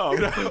become.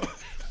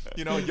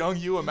 Young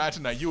you,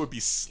 imagine that you would be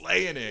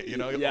slaying it,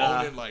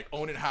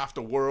 owning half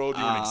the world.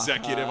 You're an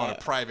executive on a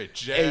private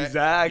jet.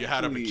 Exactly. You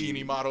had a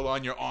bikini model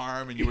on your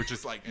arm, and you were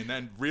just like, and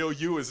then real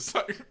you is just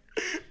like,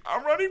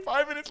 I'm running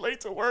 5 minutes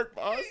late to work,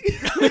 boss.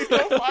 Please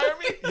don't fire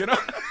me.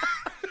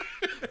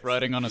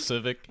 Riding on a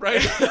Civic.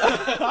 Right.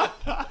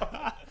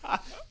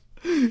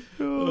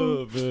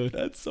 Oh man,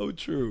 that's so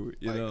true.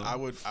 I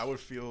would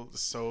feel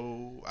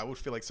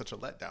like such a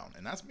letdown,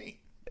 and that's me.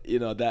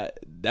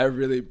 That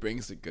really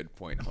brings a good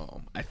point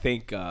home. I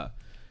think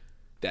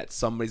that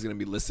somebody's gonna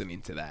be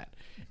listening to that,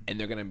 and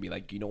they're gonna be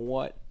like, you know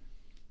what?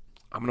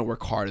 I'm gonna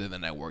work harder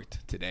than I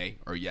worked today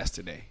or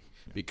yesterday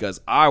because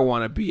I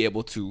want to be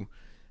able to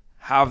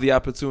have the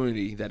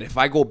opportunity that if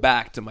I go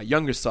back to my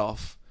younger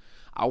self,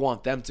 I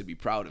want them to be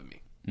proud of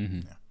me.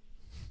 Mm-hmm. Yeah.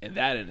 And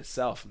that in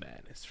itself,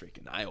 man, is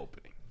freaking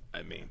eye-opening.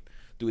 I mean,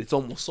 dude, it's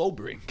almost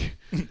sobering.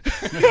 You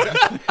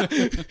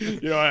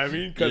know what I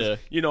mean? Because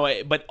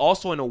but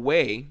also in a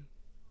way,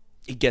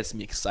 it gets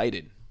me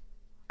excited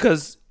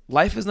because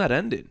life is not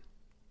ended.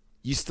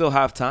 You still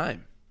have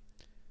time.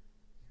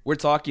 We're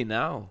talking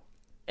now,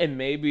 and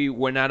maybe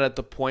we're not at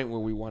the point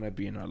where we want to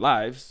be in our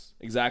lives.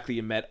 Exactly,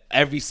 you met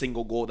every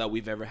single goal that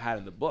we've ever had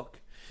in the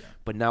book,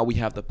 but now we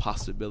have the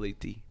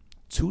possibility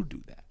to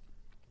do that,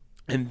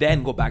 and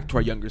then go back to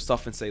our younger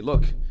self and say,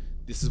 "Look,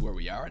 this is where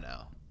we are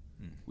now.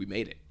 We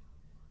made it."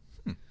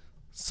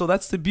 So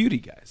that's the beauty,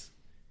 guys.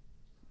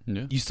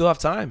 Yeah. You still have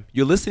time.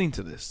 You're listening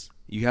to this.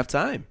 You have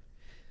time.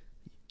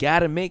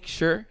 Gotta make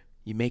sure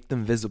you make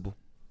them visible.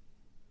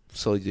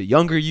 So the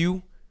younger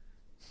you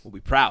will be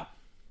proud.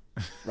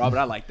 Robert,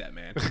 I like that,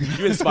 man.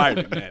 You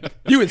inspired me, man.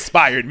 You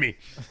inspired me.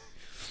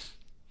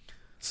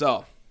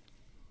 So,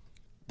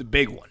 the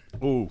big one.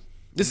 Ooh.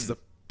 This is a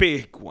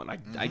big one.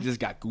 I just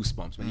got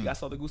goosebumps, man. You guys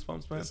saw the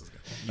goosebumps, man? This is good.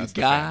 You That's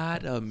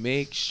gotta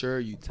make sure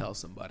you tell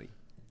somebody.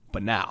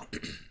 But now,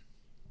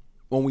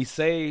 when we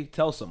say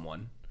tell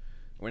someone,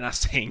 We're not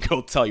saying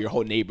go tell your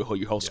whole neighborhood,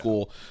 your whole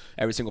school,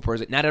 every single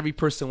person. Not every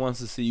person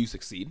wants to see you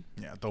succeed.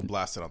 Yeah, don't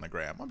blast it on the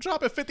gram. I'm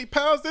dropping 50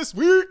 pounds this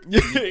week.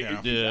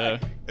 Yeah.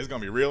 It's going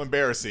to be real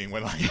embarrassing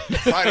when like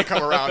Friday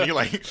come around and you're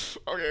like,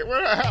 okay,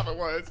 what happened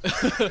was.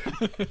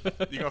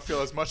 You're going to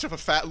feel as much of a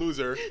fat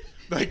loser,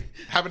 like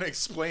having to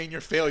explain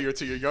your failure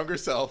to your younger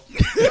self.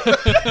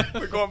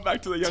 We're going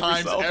back to the younger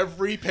times self.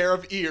 Every pair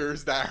of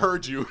ears that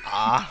heard you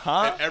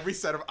Uh-huh. and every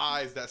set of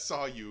eyes that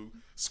saw you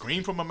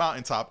scream from a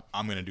mountaintop,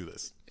 I'm going to do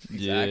this.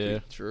 Exactly. Yeah.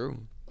 True.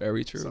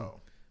 Very true.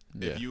 So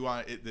if you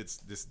want,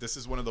 this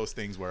is one of those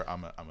things where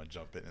I'm gonna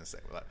jump in and say,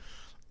 well,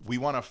 we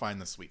want to find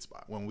the sweet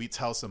spot. When we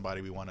tell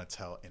somebody, we want to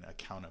tell an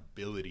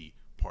accountability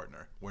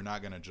partner. We're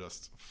not gonna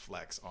just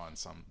flex on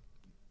some.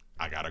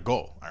 I got a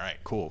goal. All right,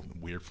 cool.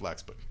 Weird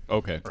flex, but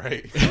Okay.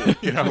 right.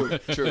 You know,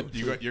 True.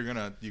 You're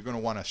gonna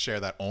want to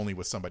share that only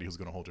with somebody who's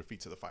gonna hold your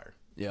feet to the fire.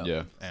 Yeah.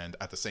 Yeah. And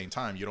at the same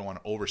time, you don't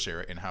want to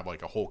overshare it and have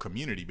like a whole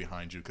community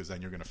behind you, because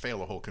then you're gonna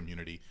fail a whole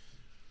community.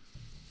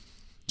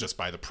 Just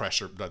by the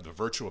pressure, the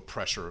virtual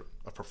pressure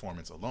of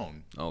performance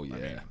alone. Oh, yeah. I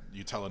mean,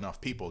 you tell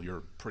enough people,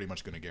 you're pretty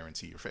much going to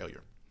guarantee your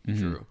failure.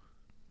 True.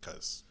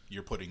 Because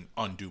you're putting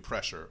undue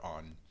pressure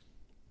on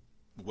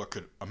what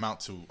could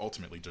amount to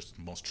ultimately just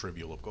the most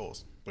trivial of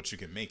goals. But you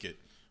can make it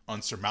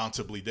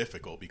unsurmountably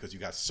difficult because you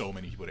got so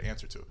many people to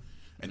answer to.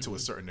 And to a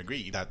certain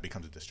degree, that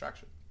becomes a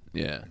distraction.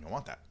 Yeah. You don't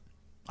want that,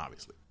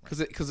 obviously.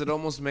 Because it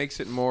almost makes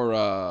it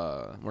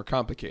more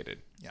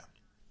complicated. Yeah.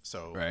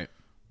 So Right.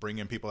 bring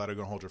in people that are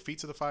going to hold your feet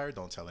to the fire.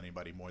 Don't tell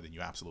anybody more than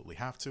you absolutely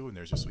have to. And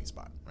there's your sweet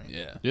spot, right?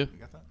 Yeah. Yeah. You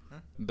got that? Yeah.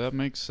 That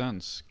makes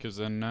sense, because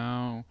then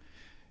now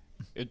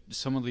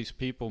some of these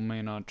people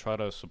may not try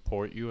to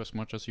support you as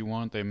much as you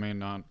want. They may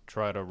not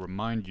try to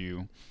remind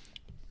you.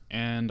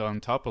 And on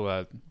top of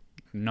that,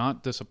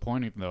 not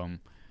disappointing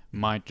them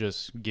might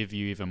just give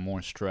you even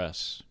more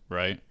stress,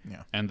 right?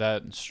 Yeah. And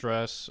that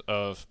stress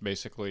of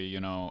basically, you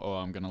know, oh,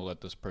 I'm going to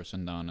let this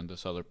person down and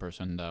this other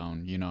person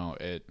down, you know,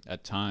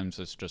 at times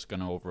it's just going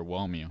to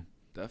overwhelm you.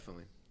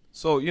 Definitely.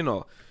 So,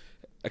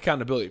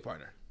 accountability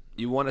partner.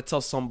 You want to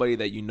tell somebody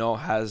that you know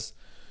has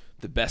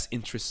the best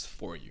interests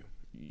for you.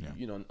 Yeah.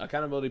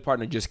 Accountability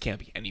partner just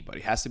can't be anybody.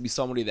 It has to be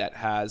somebody that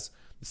has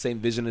the same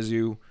vision as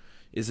you,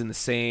 is in the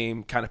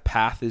same kind of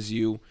path as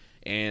you,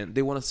 and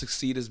they want to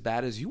succeed as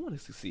bad as you want to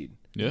succeed.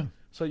 Yeah.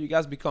 So you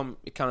guys become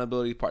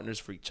accountability partners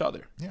for each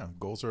other. Yeah,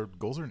 goals are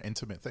an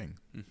intimate thing,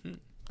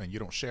 and you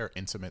don't share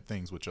intimate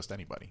things with just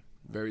anybody.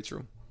 Very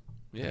true.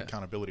 An Yeah.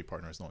 accountability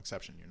partner is no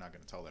exception. You're not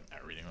going to tell them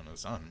everything under the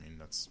sun. I mean,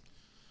 that's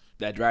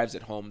That drives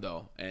it home,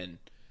 though, and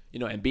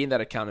and being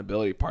that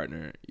accountability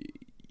partner,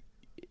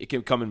 it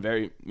can come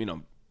in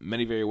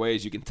many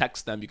ways. You can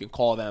text them, you can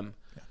call them,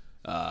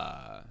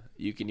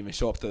 you can even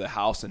show up to the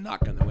house and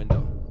knock on the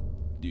window.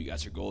 Do you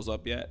got your goals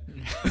up yet? You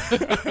know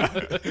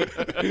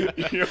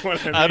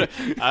what I mean?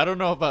 I don't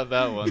know about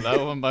that one. That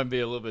one might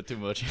be a little bit too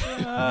much.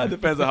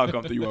 Depends on how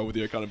comfortable you are with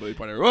your accountability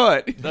partner.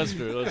 What? That's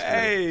true. That's true.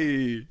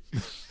 Hey.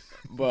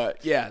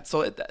 But yeah,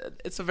 so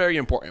it's a very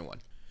important one.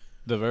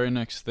 The very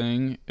next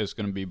thing is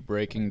going to be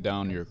breaking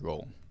down your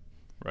goal,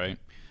 right?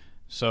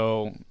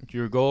 So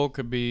your goal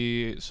could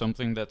be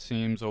something that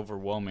seems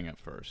overwhelming at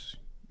first.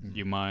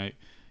 You might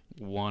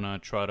want to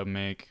try to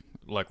make,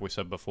 like we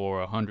said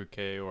before,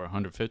 100K or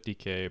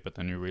 150K, but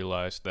then you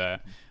realize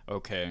that,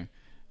 okay,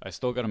 I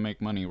still got to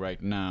make money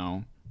right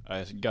now.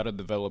 I got to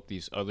develop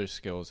these other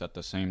skills at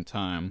the same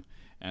time,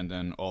 and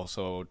then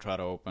also try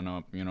to open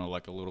up,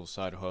 like a little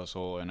side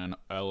hustle and an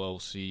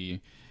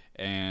LLC,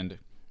 and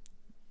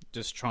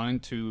just trying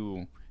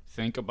to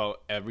think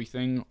about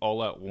everything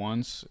all at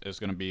once is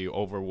going to be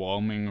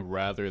overwhelming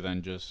rather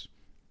than just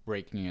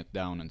breaking it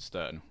down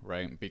instead,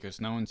 right?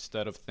 Because now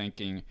instead of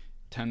thinking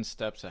 10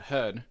 steps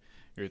ahead,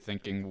 you're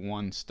thinking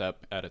one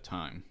step at a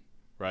time,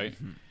 right?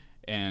 Mm-hmm.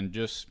 And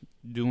just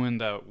doing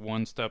that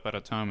one step at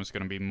a time is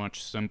going to be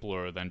much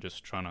simpler than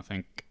just trying to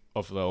think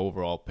of the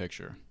overall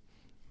picture,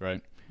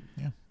 right?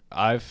 Yeah.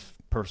 I've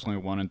personally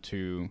wanted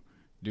to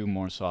do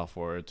more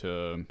software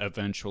to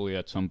eventually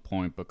at some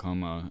point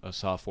become a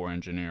software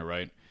engineer,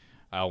 right?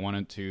 I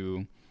wanted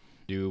to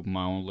do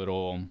my own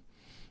little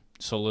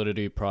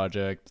Solidity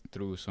project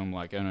through some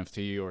like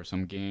NFT or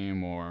some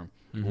game or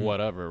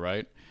whatever,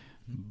 right?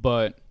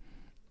 But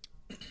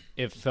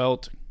it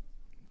felt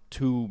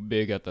too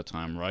big at the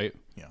time, right?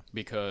 Yeah.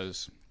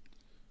 Because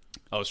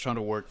I was trying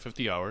to work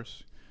 50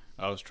 hours.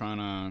 I was trying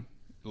to,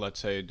 let's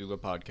say, do the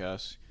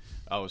podcast.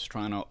 I was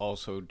trying to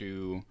also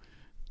do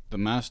the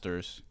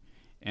masters.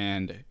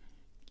 And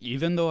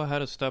even though I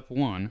had a step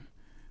one,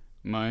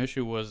 my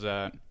issue was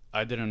that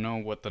I didn't know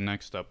what the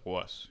next step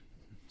was.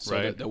 So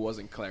right? there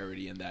wasn't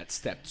clarity in that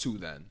step 2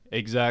 then.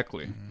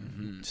 Exactly.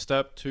 Mm-hmm.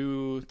 Step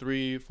 2,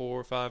 3,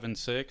 4, 5, and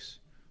 6,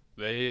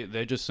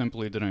 they just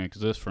simply didn't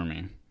exist for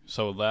me.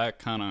 So that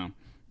kind of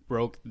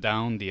broke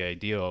down the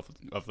idea of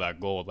that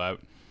goal. That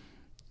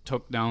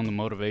took down the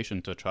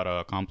motivation to try to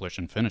accomplish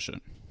and finish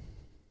it.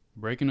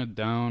 Breaking it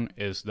down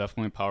is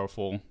definitely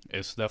powerful.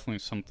 It's definitely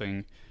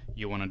something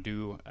you want to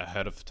do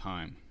ahead of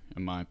time,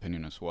 in my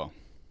opinion, as well.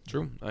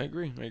 True. I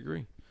agree.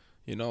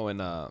 You know,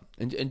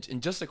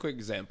 and just a quick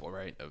example,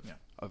 right,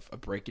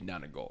 of breaking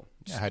down a goal.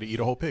 Yeah, how to eat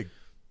a whole pig.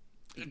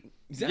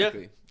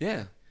 Exactly.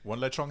 Yeah. One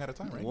lechon at a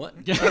time, right? What?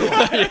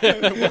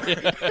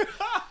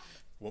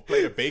 One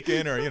plate of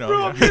bacon, or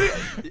Bro,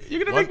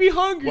 you're gonna make me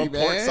hungry, one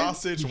man. pork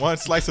sausage, one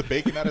slice of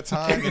bacon at a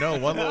time.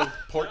 One little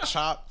pork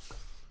chop,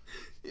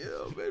 Man,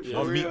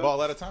 one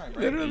meatball at a time,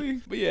 right?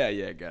 Literally. But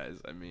yeah, guys.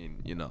 I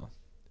mean,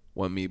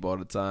 one meatball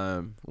at a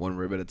time, one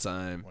rib at a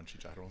time, One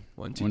chicharron.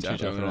 one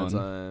chicharron at a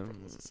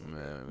time.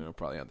 Man, we'll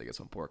probably have to get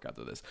some pork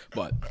after this,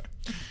 but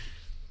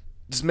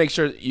just make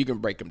sure you can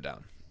break them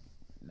down.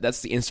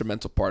 That's the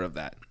instrumental part of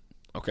that.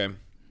 Okay,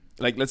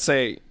 like let's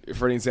say,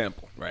 for an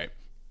example, right?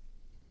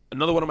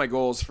 Another one of my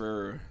goals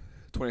for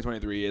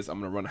 2023 is I'm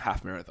going to run a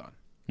half marathon,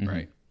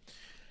 right?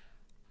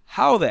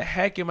 How the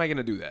heck am I going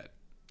to do that?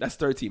 That's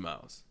 13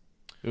 miles,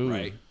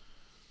 right?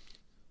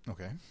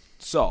 Okay.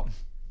 So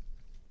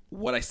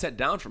what I set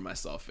down for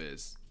myself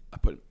is I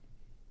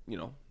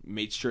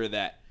made sure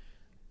that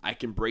I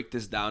can break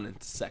this down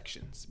into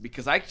sections,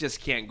 because I just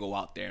can't go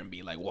out there and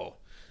be like, whoa,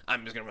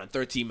 I'm just going to run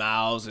 13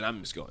 miles and I'm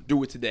just going to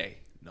do it today.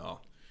 No.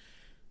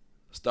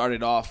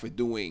 Started off with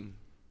doing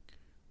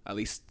at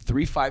least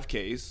 3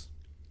 5Ks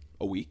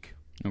a week.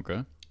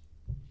 Okay.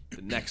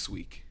 The next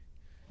week,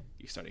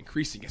 you start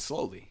increasing it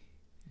slowly.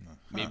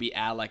 Maybe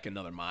add like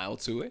another mile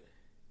to it.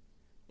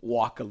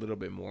 Walk a little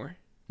bit more.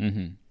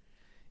 Mm-hmm.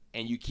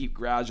 And you keep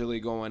gradually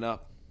going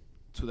up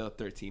to the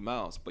 13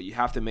 miles. But you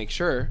have to make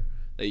sure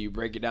that you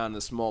break it down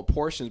into small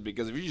portions,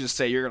 because if you just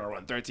say you're going to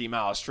run 13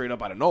 miles straight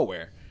up out of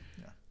nowhere,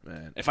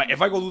 man, if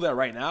I go do that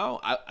right now,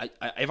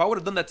 if I would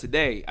have done that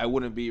today, I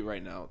wouldn't be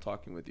right now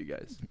talking with you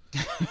guys.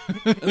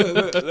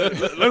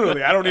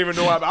 Literally, I don't even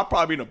know. I'll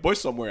probably be in a bush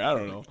somewhere. I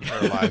don't know.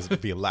 Paralyzed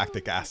via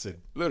lactic acid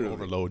Literally.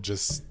 overload,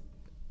 just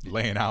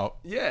laying out,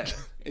 Yeah.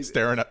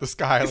 staring at the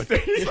sky like,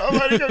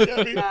 somebody go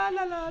get me. La,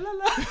 la, la, la,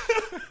 la.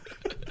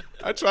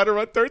 I try to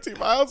run 13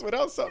 miles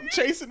without something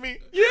chasing me.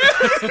 Yeah.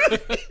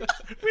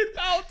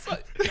 Without.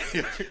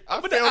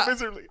 I fail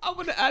miserably. I'm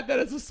going to add that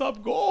as a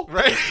sub goal.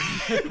 Right?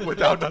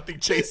 Without nothing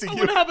chasing I'm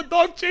you. going to have a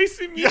dog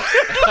chasing me.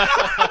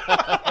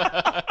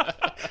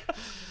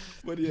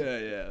 But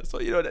yeah. So,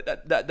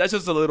 that's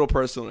just a little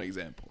personal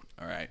example.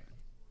 All right.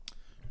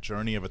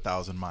 Journey of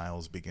 1,000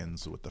 miles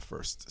begins with the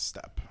first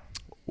step.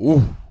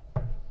 Ooh.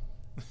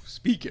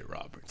 Speak it,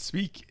 Robert.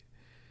 Speak it.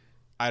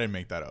 I didn't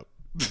make that up.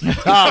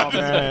 Oh,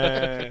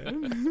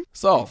 man.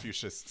 So,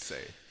 Confucius say.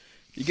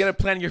 you got to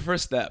plan your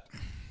first step.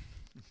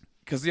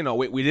 Because,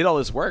 we did all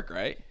this work,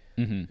 right?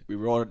 Mm-hmm. We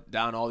wrote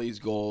down all these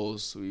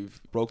goals. We've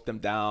broke them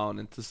down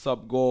into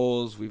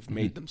sub-goals. We've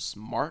made them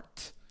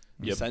smart,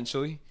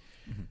 essentially.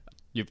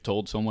 You've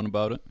told someone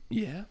about it?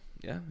 Yeah.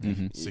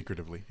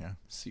 Secretively, yeah.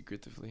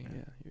 Secretively,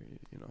 yeah.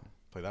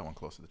 Play that one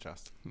close to the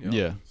chest.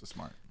 Yeah. So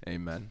smart.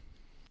 Amen.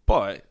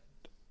 But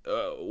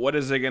what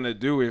is it going to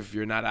do if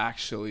you're not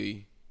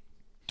actually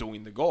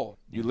doing the goal?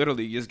 You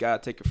literally just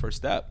got to take a first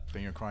step.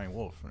 Then you're crying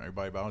wolf. And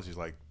everybody bows. He's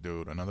like,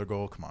 dude, another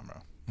goal? Come on, bro.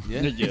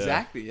 Yeah, Yeah.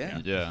 exactly,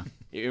 yeah. Yeah.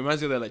 It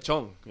reminds you of the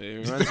lechon.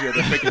 It reminds you of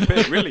the freaking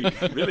pig,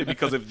 really,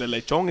 because if the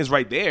lechon is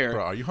right there,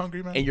 Bro, are you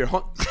hungry, man? and you're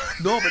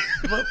no,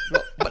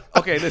 but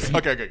okay, listen.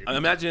 Okay. I'm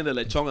imagining the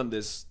lechon on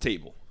this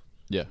table.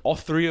 Yeah. All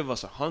three of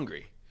us are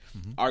hungry.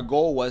 Our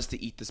goal was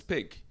to eat this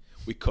pig.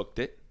 We cooked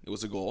it. It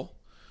was a goal.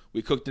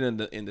 We cooked it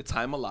in the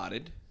time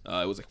allotted.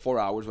 It was like 4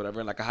 hours, whatever,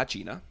 in like a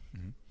hachina.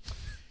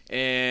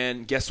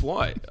 And guess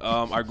what?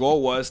 Our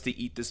goal was to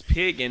eat this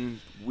pig, and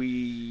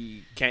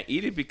we can't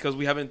eat it because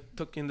we haven't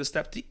taken the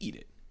step to eat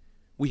it.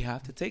 We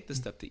have to take the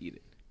step to eat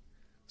it.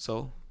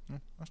 So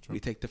That's true. we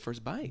take the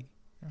first bite.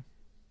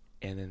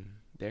 And then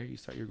there you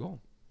start your goal.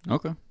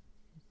 Okay.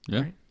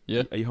 Yeah. Right?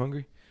 Yeah. Are you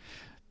hungry?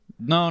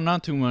 No,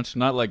 not too much.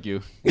 Not like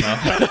you. No.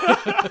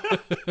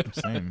 I'm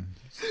saying,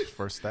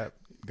 first step.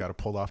 Got to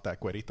pull off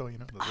that cuerito, the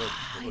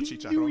little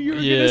chicharron. Knew you were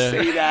Yeah.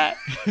 gonna say that.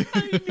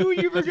 I knew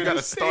you were gonna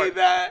gotta say start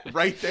that.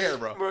 right there,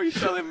 bro. Bro, you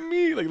telling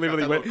me like Got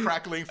literally that what? little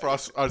crackling for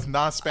us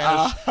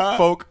non-Spanish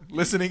folk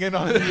listening in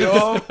on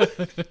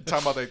it.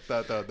 Talking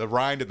about the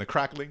rind and the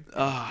crackling.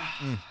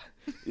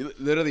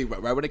 Literally,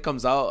 right when it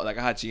comes out, like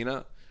a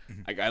hachina,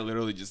 like I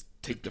literally just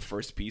take the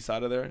first piece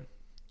out of there.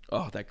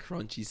 Oh, that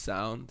crunchy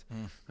sound.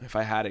 If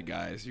I had it,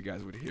 guys, you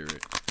guys would hear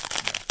it.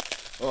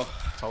 Oh,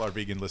 To all our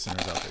vegan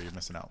listeners out there, you're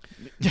missing out.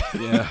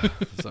 yeah.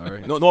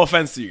 Sorry. No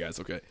offense to you guys.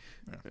 Okay.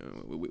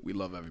 We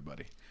love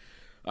everybody.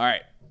 All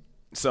right.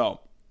 So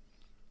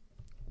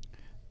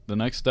The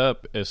next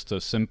step is to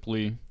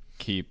simply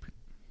keep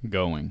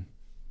going.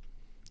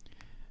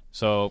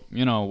 So,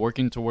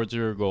 working towards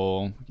your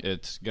goal,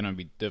 it's going to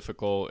be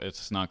difficult.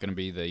 It's not going to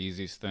be the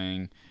easiest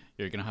thing.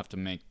 You're going to have to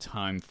make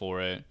time for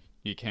it.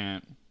 You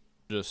can't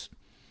just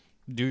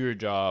do your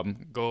job,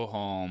 go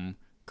home,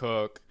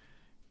 cook,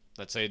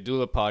 let's say do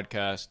the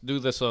podcast, do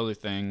this other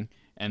thing,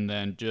 and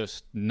then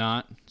just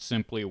not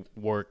simply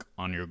work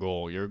on your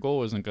goal. Your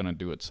goal isn't going to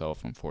do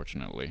itself,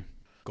 unfortunately.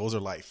 Goals are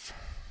life.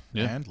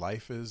 Yeah. And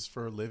life is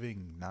for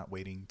living, not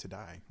waiting to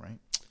die, right?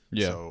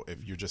 Yeah. So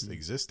if you're just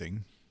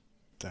existing,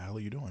 what the hell are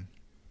you doing?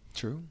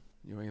 true.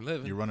 You ain't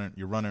living.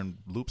 You're running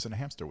loops in a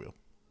hamster wheel.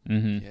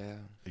 Mm-hmm. Yeah.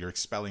 You're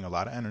expelling a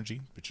lot of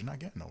energy, but you're not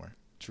getting nowhere.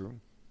 True.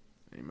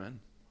 Amen.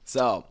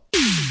 So,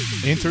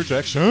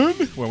 interjection.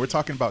 When we're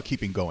talking about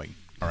keeping going,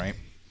 all right?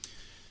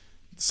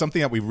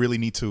 Something that we really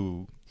need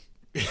to...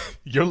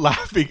 You're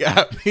laughing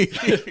at me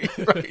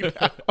right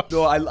now.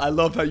 no, I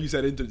love how you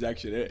said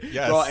interjection.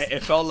 Yes. Bro,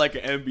 it felt like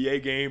an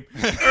NBA game.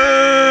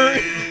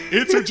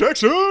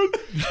 Interjection.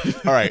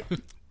 All right.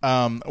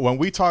 When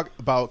we talk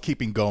about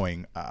keeping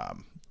going,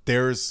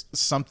 there's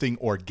something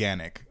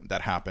organic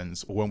that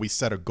happens when we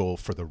set a goal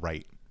for the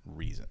right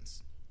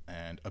reasons.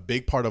 And a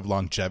big part of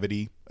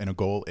longevity in a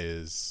goal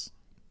is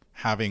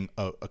having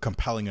a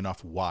compelling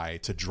enough why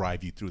to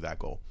drive you through that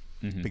goal.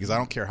 Mm-hmm. Because I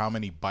don't care how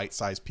many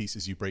bite-sized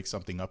pieces you break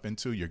something up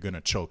into, you're going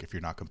to choke if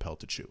you're not compelled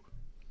to chew.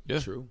 Yeah.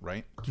 True.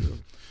 Right? True.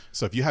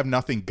 So if you have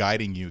nothing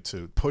guiding you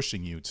to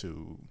pushing you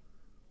to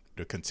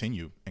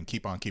continue and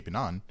keep on keeping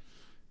on,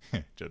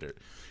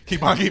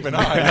 keep on keeping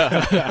on,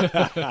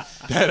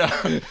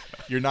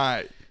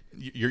 that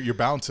you're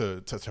bound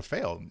to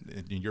fail.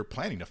 And you're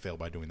planning to fail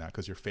by doing that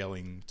because you're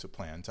failing to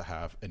plan to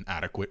have an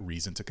adequate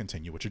reason to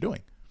continue what you're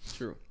doing.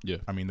 True. Yeah.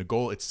 I mean, the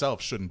goal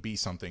itself shouldn't be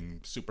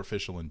something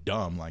superficial and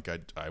dumb like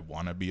I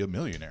want to be a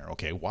millionaire.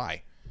 Okay,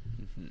 why?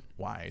 Mm-hmm.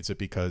 Why? Is it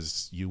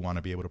because you want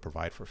to be able to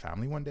provide for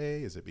family one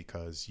day? Is it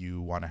because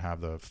you want to have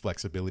the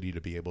flexibility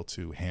to be able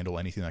to handle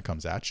anything that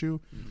comes at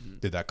you? Mm-hmm.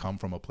 Did that come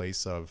from a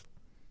place of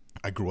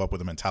I grew up with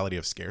a mentality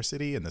of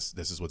scarcity and this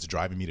is what's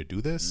driving me to do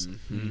this?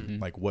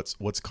 Mm-hmm. Like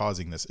what's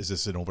causing this? Is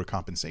this an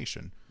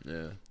overcompensation?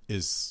 Yeah.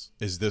 Is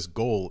this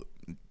goal,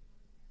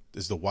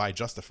 is the why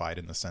justified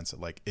in the sense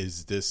that like,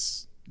 is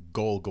this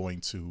goal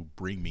going to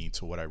bring me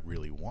to what I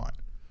really want?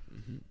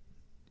 Mm-hmm.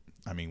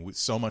 I mean,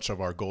 so much of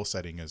our goal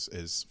setting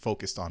is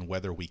focused on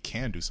whether we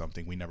can do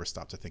something. We never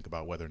stop to think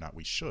about whether or not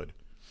we should.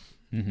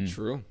 Mm-hmm.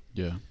 True.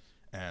 Yeah.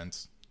 And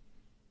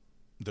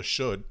the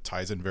should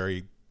ties in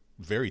very,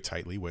 very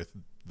tightly with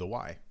the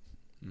why.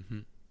 Mm-hmm.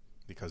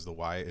 Because the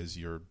why is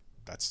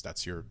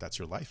that's your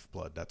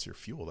lifeblood. That's your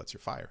fuel. That's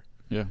your fire.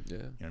 Yeah. Yeah.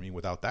 You know what I mean?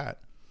 Without that,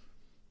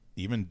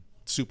 even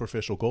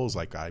superficial goals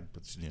like by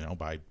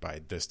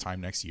this time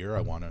next year,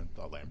 I want a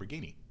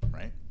Lamborghini,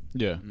 right?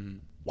 Yeah. Mm-hmm.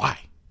 Why?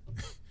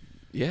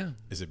 Yeah.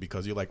 Is it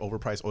because you like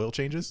overpriced oil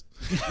changes?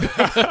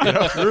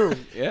 True.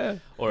 Yeah.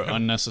 Or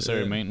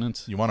unnecessary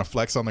maintenance. You want to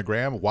flex on the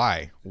gram?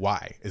 Why?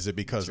 Is it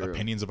because True.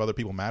 opinions of other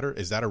people matter?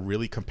 Is that a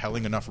really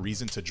compelling enough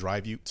reason to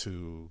drive you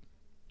to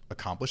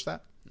accomplish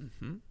that?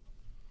 Mm-hmm.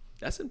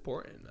 That's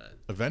important, man.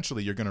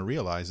 Eventually, you're going to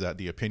realize that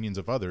the opinions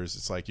of others,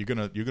 it's like you're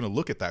gonna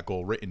look at that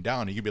goal written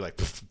down, and you can be like,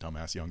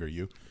 "Dumbass, younger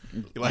you."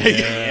 Like,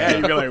 yeah,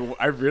 you'd be like,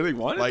 "I really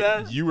wanted like,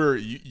 that."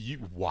 You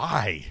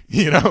why?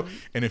 You know.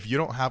 And if you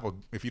don't have a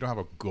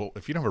goal,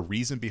 if you don't have a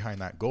reason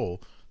behind that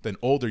goal, then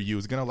older you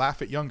is going to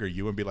laugh at younger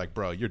you and be like,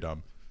 "Bro, you're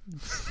dumb."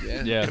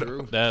 Yeah. Yeah.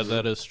 True.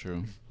 That is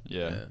true.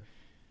 Yeah.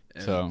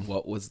 And So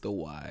what was the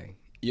why?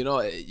 You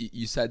know,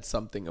 you said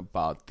something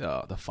about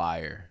the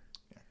fire,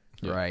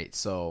 right?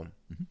 So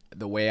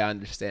the way I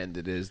understand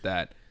it is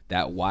that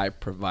why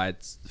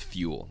provides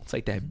fuel. It's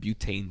like that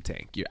butane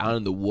tank. You're out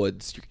in the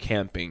woods, you're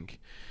camping,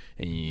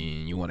 and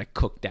you want to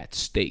cook that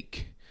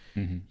steak.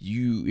 Mm-hmm.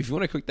 If you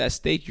want to cook that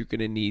steak, you're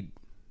gonna need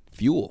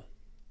fuel.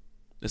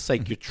 It's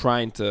like you're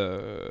trying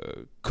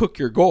to cook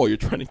your goal. You're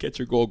trying to get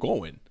your goal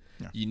going.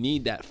 Yeah. You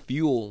need that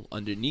fuel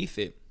underneath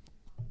it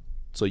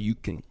so you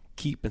can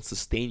keep and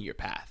sustain your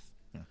path.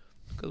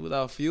 Because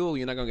without fuel,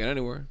 you're not going to get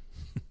anywhere.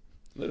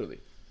 Literally.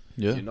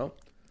 Yeah. You know?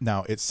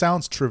 Now, it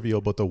sounds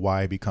trivial, but the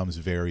why becomes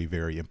very,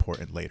 very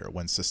important later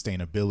when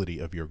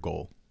sustainability of your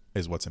goal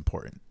is what's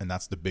important. And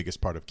that's the biggest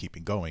part of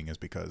keeping going, is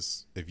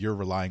because if you're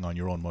relying on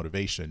your own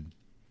motivation,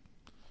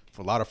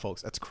 for a lot of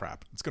folks, that's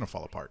crap. It's going to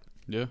fall apart.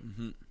 Yeah.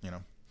 Mm-hmm. You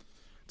know,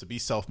 to be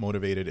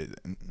self-motivated,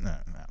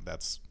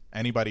 that's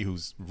anybody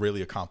who's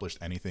really accomplished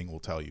anything will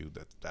tell you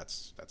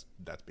that's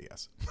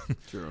BS.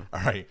 True.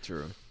 All right.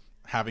 True.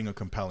 Having a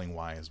compelling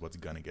why is what's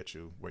going to get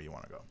you where you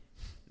want to go.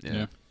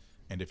 Yeah.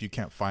 And if you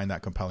can't find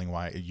that compelling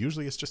why,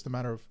 usually it's just a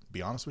matter of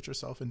be honest with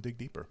yourself and dig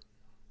deeper.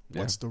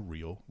 What's the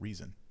real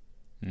reason?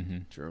 Mm-hmm.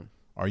 True.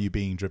 Are you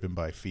being driven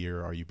by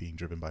fear? Are you being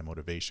driven by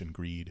motivation,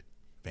 greed,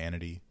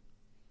 vanity?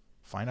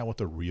 Find out what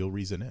the real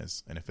reason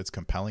is. And if it's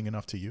compelling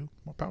enough to you,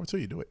 more power to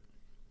you, do it.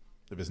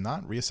 If it's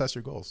not, reassess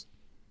your goals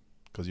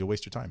because you'll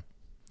waste your time.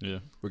 Yeah.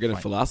 We're getting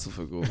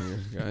philosophical here,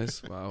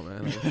 guys. Wow,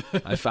 man.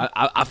 I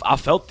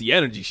felt the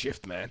energy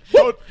shift, man.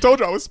 Told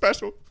you I was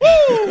special.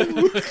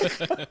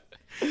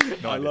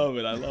 No, I love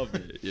it. I love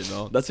it. You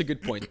know, that's a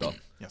good point, though.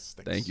 Yes,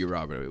 thank you,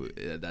 Robert.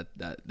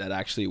 That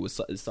actually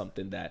is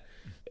something that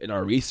in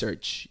our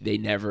research they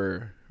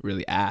never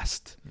really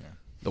asked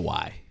the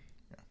why.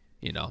 Yeah.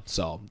 You know,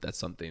 so that's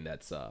something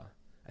that's I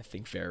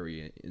think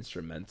very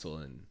instrumental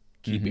in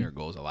keeping our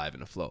goals alive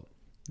and afloat.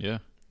 Yeah.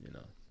 You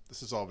know,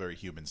 this is all very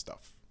human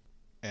stuff,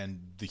 and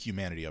the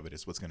humanity of it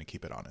is what's going to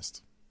keep it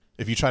honest.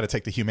 If you try to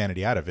take the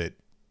humanity out of it,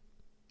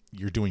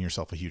 you're doing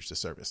yourself a huge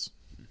disservice.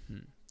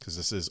 Because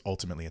this is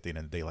ultimately, at the end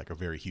of the day, like a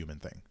very human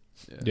thing.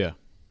 Yeah.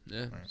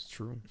 Right. It's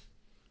true.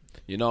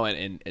 You know,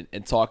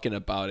 and talking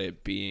about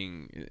it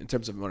being, in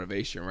terms of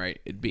motivation, right?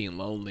 It being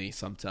lonely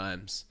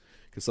sometimes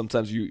because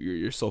sometimes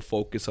you're so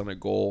focused on a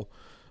goal,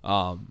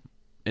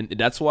 and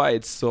that's why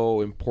it's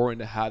so important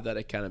to have that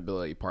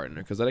accountability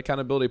partner, because that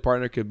accountability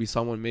partner could be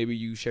someone maybe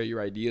you share your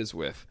ideas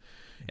with,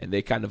 and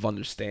they kind of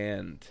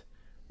understand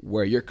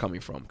where you're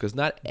coming from, because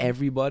not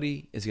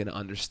everybody is going to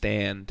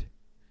understand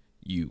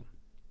you.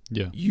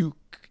 Yeah. You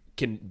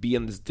can be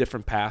on this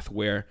different path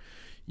where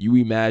you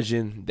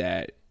imagine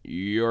that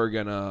you're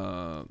going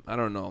to, I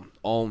don't know,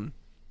 own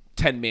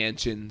 10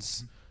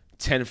 mansions,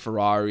 10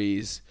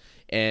 Ferraris,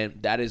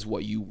 and that is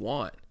what you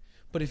want.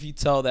 But if you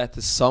tell that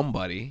to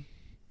somebody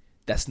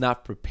that's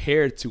not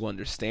prepared to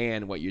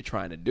understand what you're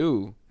trying to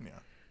do,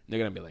 they're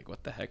going to be like,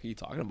 what the heck are you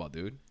talking about,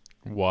 dude?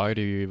 Why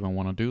do you even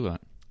want to do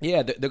that?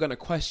 Yeah, they're going to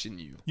question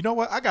you. You know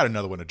what? I got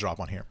another one to drop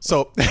on here.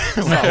 So,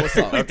 what's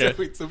up? Okay.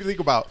 So if we think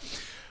about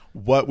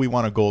what we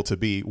want a goal to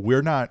be,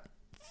 we're not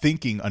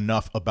thinking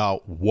enough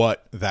about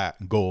what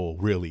that goal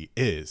really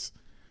is.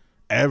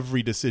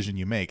 Every decision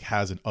you make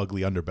has an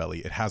ugly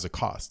underbelly. It has a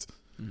cost.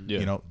 Yeah.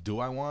 You know, do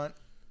I want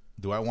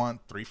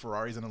 3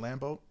 Ferraris and a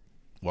Lambo?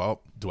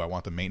 Well, do I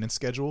want the maintenance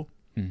schedule?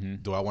 Mm-hmm.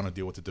 Do I want to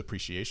deal with the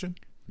depreciation?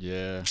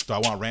 Yeah. Do I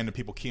want random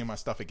people keying my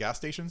stuff at gas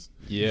stations?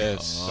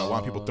 Yes. Do I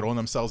want people throwing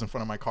themselves in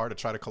front of my car to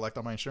try to collect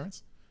on my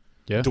insurance?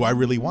 Yeah. Do I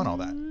really want all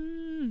that?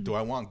 Do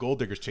I want gold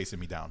diggers chasing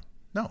me down?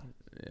 No.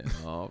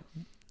 Yeah.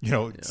 You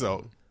know,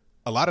 so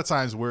a lot of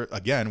times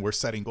we're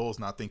setting goals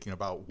not thinking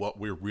about what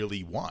we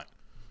really want.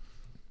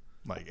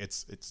 Like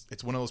it's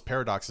one of those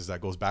paradoxes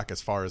that goes back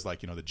as far as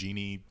like, you know, the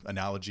genie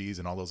analogies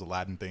and all those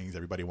Aladdin things.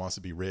 Everybody wants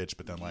to be rich,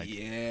 but then like,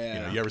 you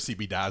know, you ever see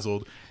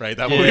Bedazzled, right?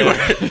 That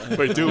movie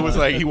where dude was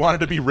like, he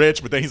wanted to be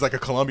rich, but then he's like a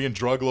Colombian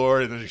drug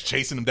lord and they're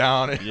chasing him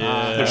down and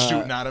they're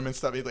shooting at him and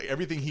stuff. Like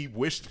everything he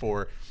wished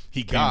for,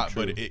 he got,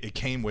 but it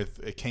came with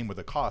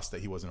a cost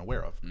that he wasn't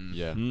aware of.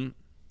 Yeah. Mm-hmm.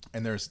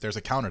 And there's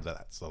a counter to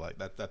that. So like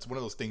that's one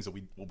of those things that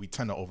we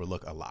tend to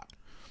overlook a lot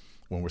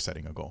when we're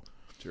setting a goal.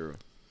 True.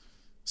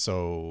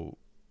 So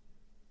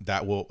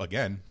that will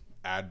again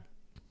add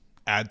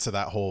to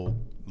that whole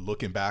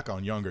looking back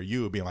on younger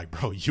you being like,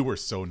 bro, you were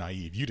so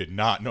naive. You did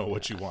not know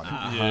what you wanted.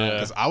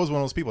 Because I was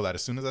one of those people that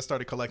as soon as I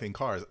started collecting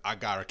cars, I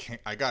got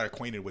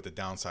acquainted with the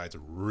downsides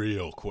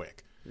real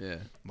quick. Yeah.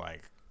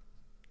 Like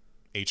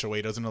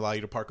HOA doesn't allow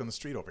you to park on the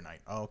street overnight.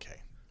 Oh,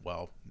 okay.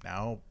 Well,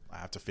 now I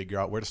have to figure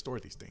out where to store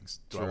these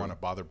things. Do I want to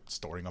bother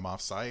storing them off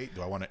site?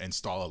 Do I want to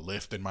install a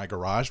lift in my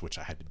garage, which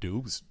I had to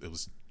do? It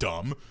was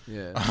dumb.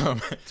 Yeah.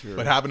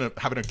 But having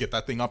to get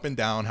that thing up and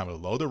down, having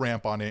to load the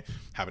ramp on it,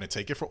 having to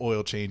take it for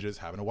oil changes,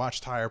 having to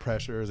watch tire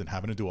pressures, and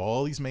having to do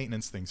all these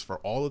maintenance things for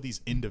all of these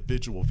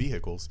individual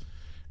vehicles,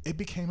 it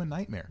became a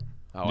nightmare.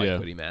 Oh, I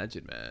could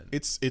imagine, man.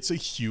 It's a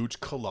huge,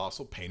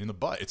 colossal pain in the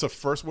butt. It's a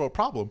first world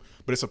problem,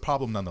 but it's a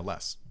problem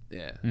nonetheless.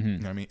 Yeah. You know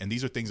what I mean? And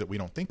these are things that we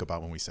don't think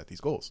about when we set these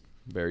goals.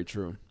 Very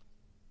true.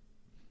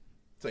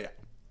 So yeah,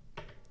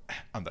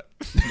 I'm done.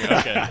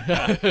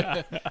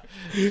 Okay.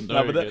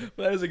 No, but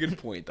that is a good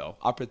point, though.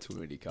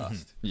 Opportunity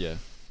cost. Yeah.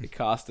 The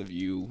cost of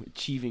you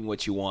achieving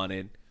what you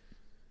wanted.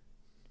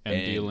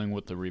 And dealing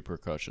with the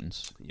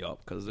repercussions.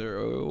 Yup, because there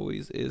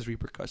always is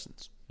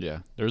repercussions. Yeah.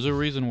 There's a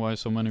reason why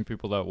so many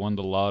people that won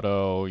the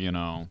lotto, you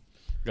know,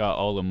 got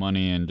all the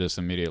money and just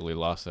immediately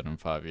lost it in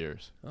 5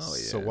 years. Oh,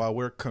 yeah. So while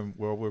we're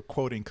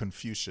quoting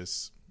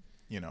Confucius,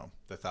 you know,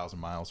 the 1,000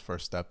 miles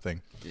first step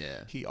thing.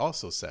 Yeah. He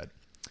also said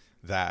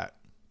that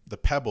the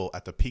pebble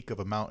at the peak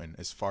of a mountain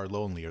is far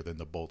lonelier than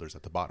the boulders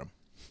at the bottom.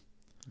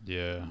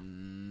 Yeah.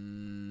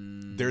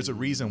 There's a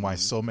reason why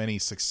so many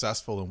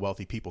successful and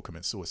wealthy people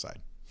commit suicide.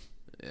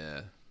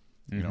 Yeah.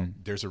 You know,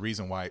 there's a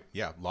reason why,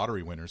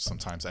 lottery winners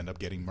sometimes end up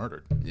getting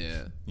murdered.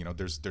 Yeah. You know,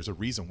 there's a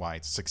reason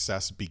why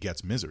success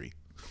begets misery.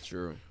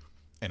 True.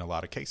 In a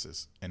lot of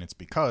cases. And it's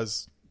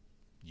because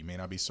you may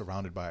not be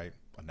surrounded by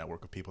a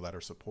network of people that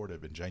are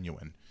supportive and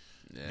genuine.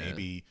 Yeah.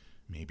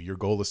 Maybe your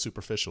goal is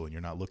superficial and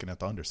you're not looking at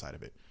the underside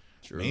of it.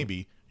 True.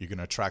 Maybe you're going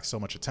to attract so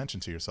much attention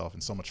to yourself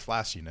and so much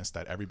flashiness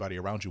that everybody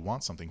around you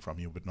wants something from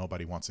you, but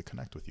nobody wants to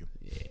connect with you.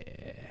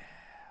 Yeah, man.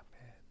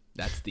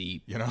 That's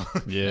deep. You know?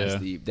 Yeah.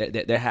 That's deep.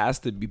 There has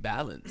to be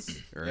balance,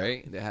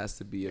 right? There has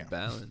to be a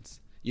balance.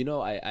 You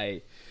know,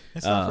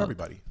 it's not for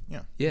everybody.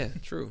 Yeah. Yeah,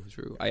 true.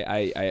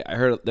 I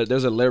heard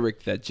there's a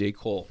lyric that J.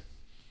 Cole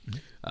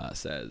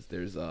says.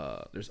 There's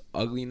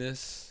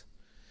ugliness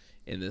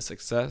in the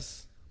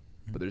success,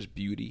 but there's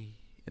beauty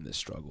in the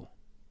struggle.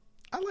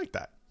 I like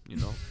that. You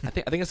know, I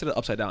think I said it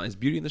upside down. It's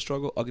beauty in the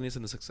struggle, ugliness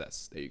in the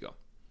success. There you go.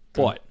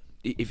 But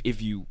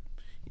if you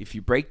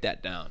break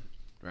that down,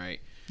 right,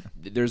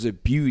 there's a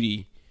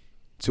beauty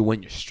to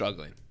when you're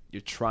struggling.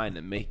 You're trying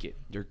to make it.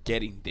 You're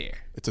getting there.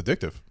 It's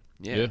addictive.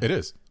 Yeah. It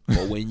is.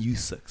 But when you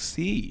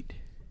succeed,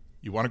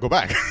 you want to go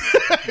back.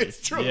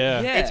 It's true.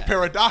 Yeah. It's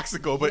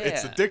paradoxical, but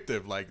it's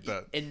addictive. Like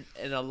the and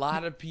a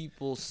lot of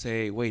people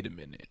say, "Wait a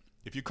minute."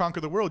 If you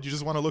conquer the world, you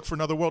just want to look for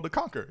another world to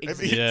conquer.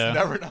 Exactly. It's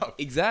never enough.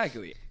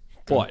 Exactly.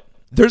 But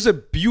there's a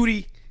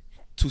beauty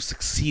to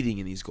succeeding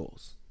in these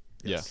goals.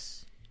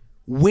 Yes.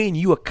 When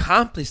you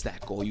accomplish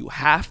that goal, you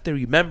have to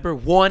remember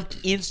one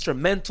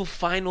instrumental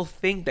final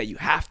thing that you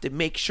have to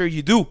make sure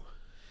you do.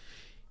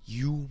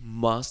 You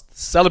must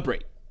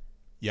celebrate.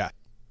 Yeah.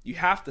 You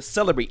have to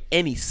celebrate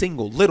any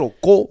single little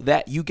goal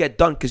that you get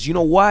done, because you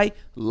know why?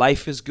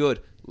 Life is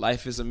good.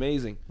 Life is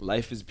amazing.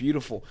 Life is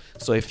beautiful.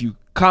 So if you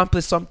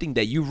accomplish something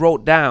that you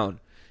wrote down,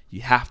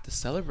 you have to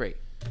celebrate.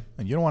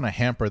 And you don't want to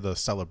hamper the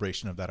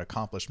celebration of that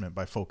accomplishment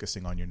by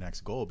focusing on your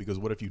next goal, because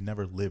what if you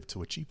never lived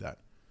to achieve that?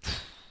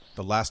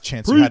 The last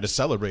chance you had to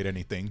celebrate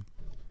anything,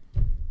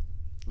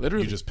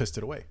 literally, you just pissed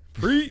it away.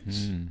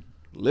 Preach.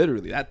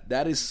 Literally,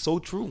 that is so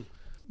true.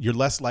 You're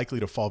less likely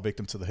to fall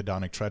victim to the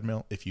hedonic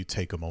treadmill if you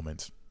take a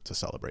moment to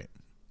celebrate,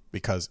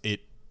 because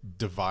it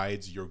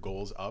divides your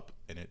goals up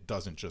and it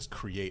doesn't just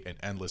create an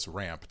endless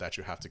ramp that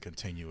you have to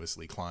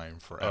continuously climb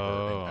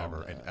forever and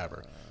ever and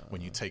ever.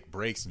 When you take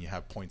breaks and you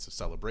have points of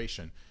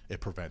celebration, it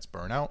prevents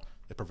burnout,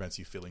 it prevents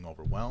you feeling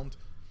overwhelmed,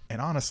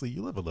 and honestly,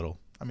 you live a little.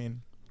 I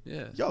mean,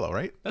 YOLO,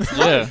 right? That's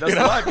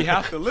life. You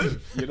have to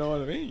live. You know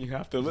what I mean? You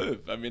have to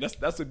live. I mean,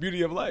 that's the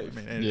beauty of life. I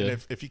mean, and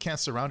if you can't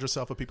surround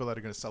yourself with people that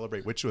are going to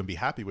celebrate with you and be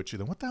happy with you,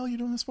 then what the hell are you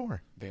doing this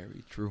for?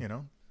 Very true. You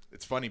know,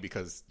 it's funny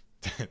because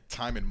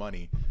time and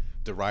money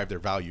derive their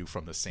value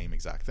from the same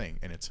exact thing,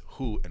 and it's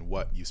who and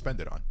what you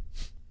spend it on.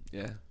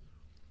 Yeah.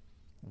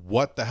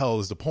 What the hell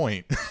is the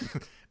point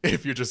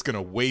if you're just going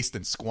to waste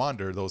and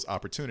squander those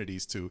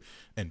opportunities to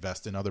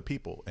invest in other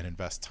people and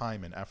invest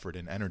time and effort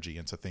and energy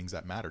into things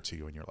that matter to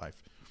you in your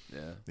life?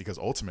 Yeah. Because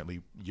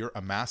ultimately, you're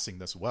amassing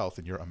this wealth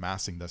and you're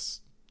amassing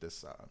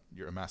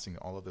you're amassing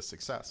all of this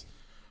success.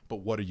 But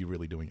what are you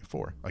really doing it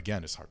for?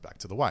 Again, it's hard back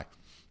to the why.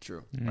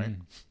 True. Right?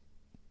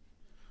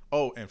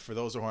 Oh, and for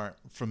those who aren't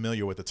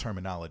familiar with the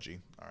terminology,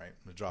 all right, I'm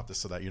going to drop this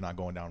so that you're not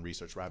going down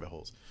research rabbit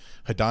holes.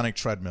 Hedonic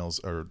treadmills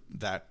are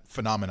that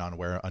phenomenon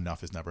where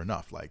enough is never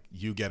enough. Like,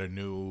 you get a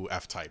new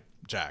F-Type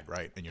Jag,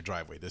 right, in your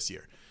driveway this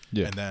year.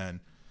 Yeah. And then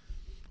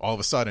all of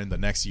a sudden, the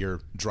next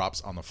year drops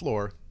on the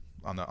floor,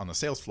 on the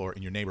sales floor,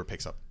 and your neighbor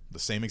picks up the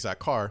same exact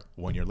car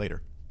 1 year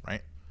later,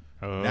 right?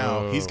 Oh.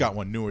 Now he's got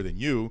one newer than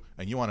you,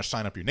 and you want to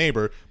shine up your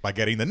neighbor by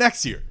getting the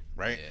next year,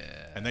 right? Yeah.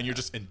 And then you're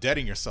just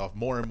indebting yourself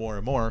more and more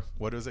and more.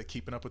 What is it?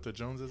 Keeping up with the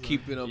Joneses?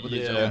 Keeping up with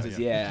the Joneses.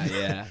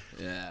 Yeah.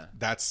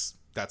 That's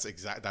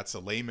a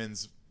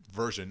layman's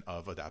version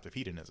of adaptive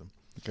hedonism.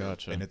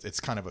 Gotcha. And it's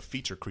kind of a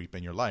feature creep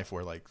in your life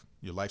where, like,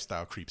 your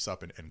lifestyle creeps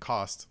up in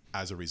cost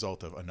as a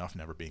result of enough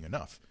never being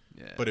enough.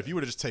 Yeah. But if you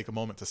were to just take a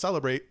moment to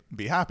celebrate,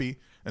 be happy,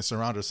 and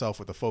surround yourself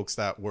with the folks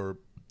that were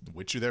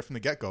with you there from the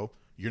get-go,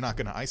 you're not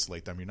going to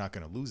isolate them. You're not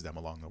going to lose them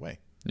along the way.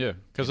 Yeah,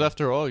 because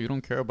after all, you don't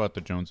care about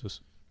the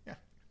Joneses. Yeah,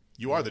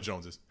 you are the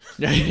Joneses.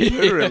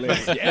 Literally.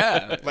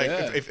 Yeah. Like,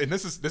 and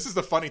this is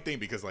the funny thing,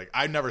 because, like,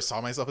 I never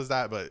saw myself as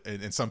that, but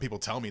and some people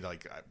tell me,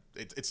 like,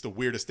 it's the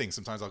weirdest thing.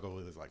 Sometimes I'll go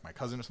with, like, my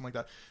cousin or something like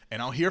that,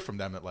 and I'll hear from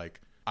them that, like,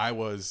 I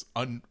was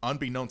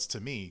unbeknownst to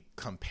me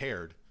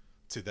compared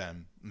to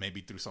them,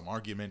 maybe through some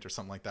argument or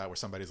something like that, where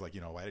somebody's like,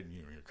 why didn't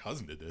your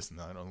cousin did this? And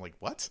I'm like,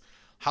 what?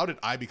 How did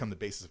I become the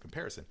basis of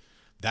comparison?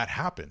 That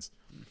happens.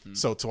 Mm-hmm.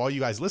 So to all you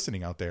guys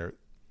listening out there,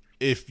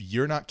 if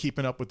you're not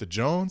keeping up with the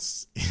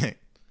Jones,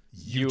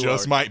 you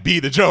just might be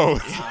the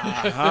Jones.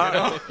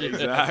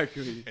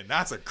 Exactly. And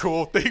that's a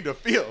cool thing to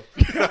feel.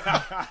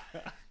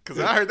 Because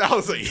I heard that, I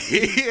was like,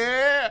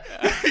 yeah.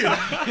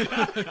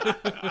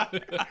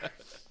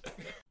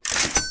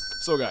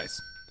 So guys,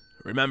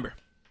 remember,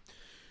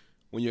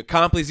 when you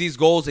accomplish these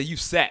goals that you've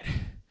set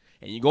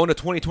and you go into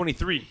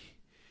 2023,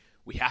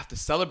 we have to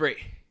celebrate.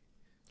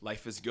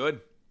 Life is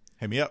good.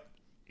 Hit me up.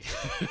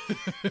 Thank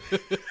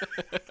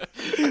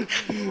you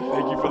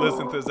for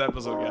listening to this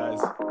episode,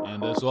 guys.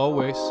 And as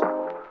always,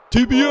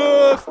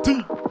 TBF,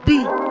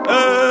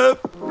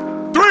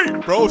 3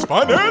 Bros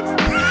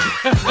Finance.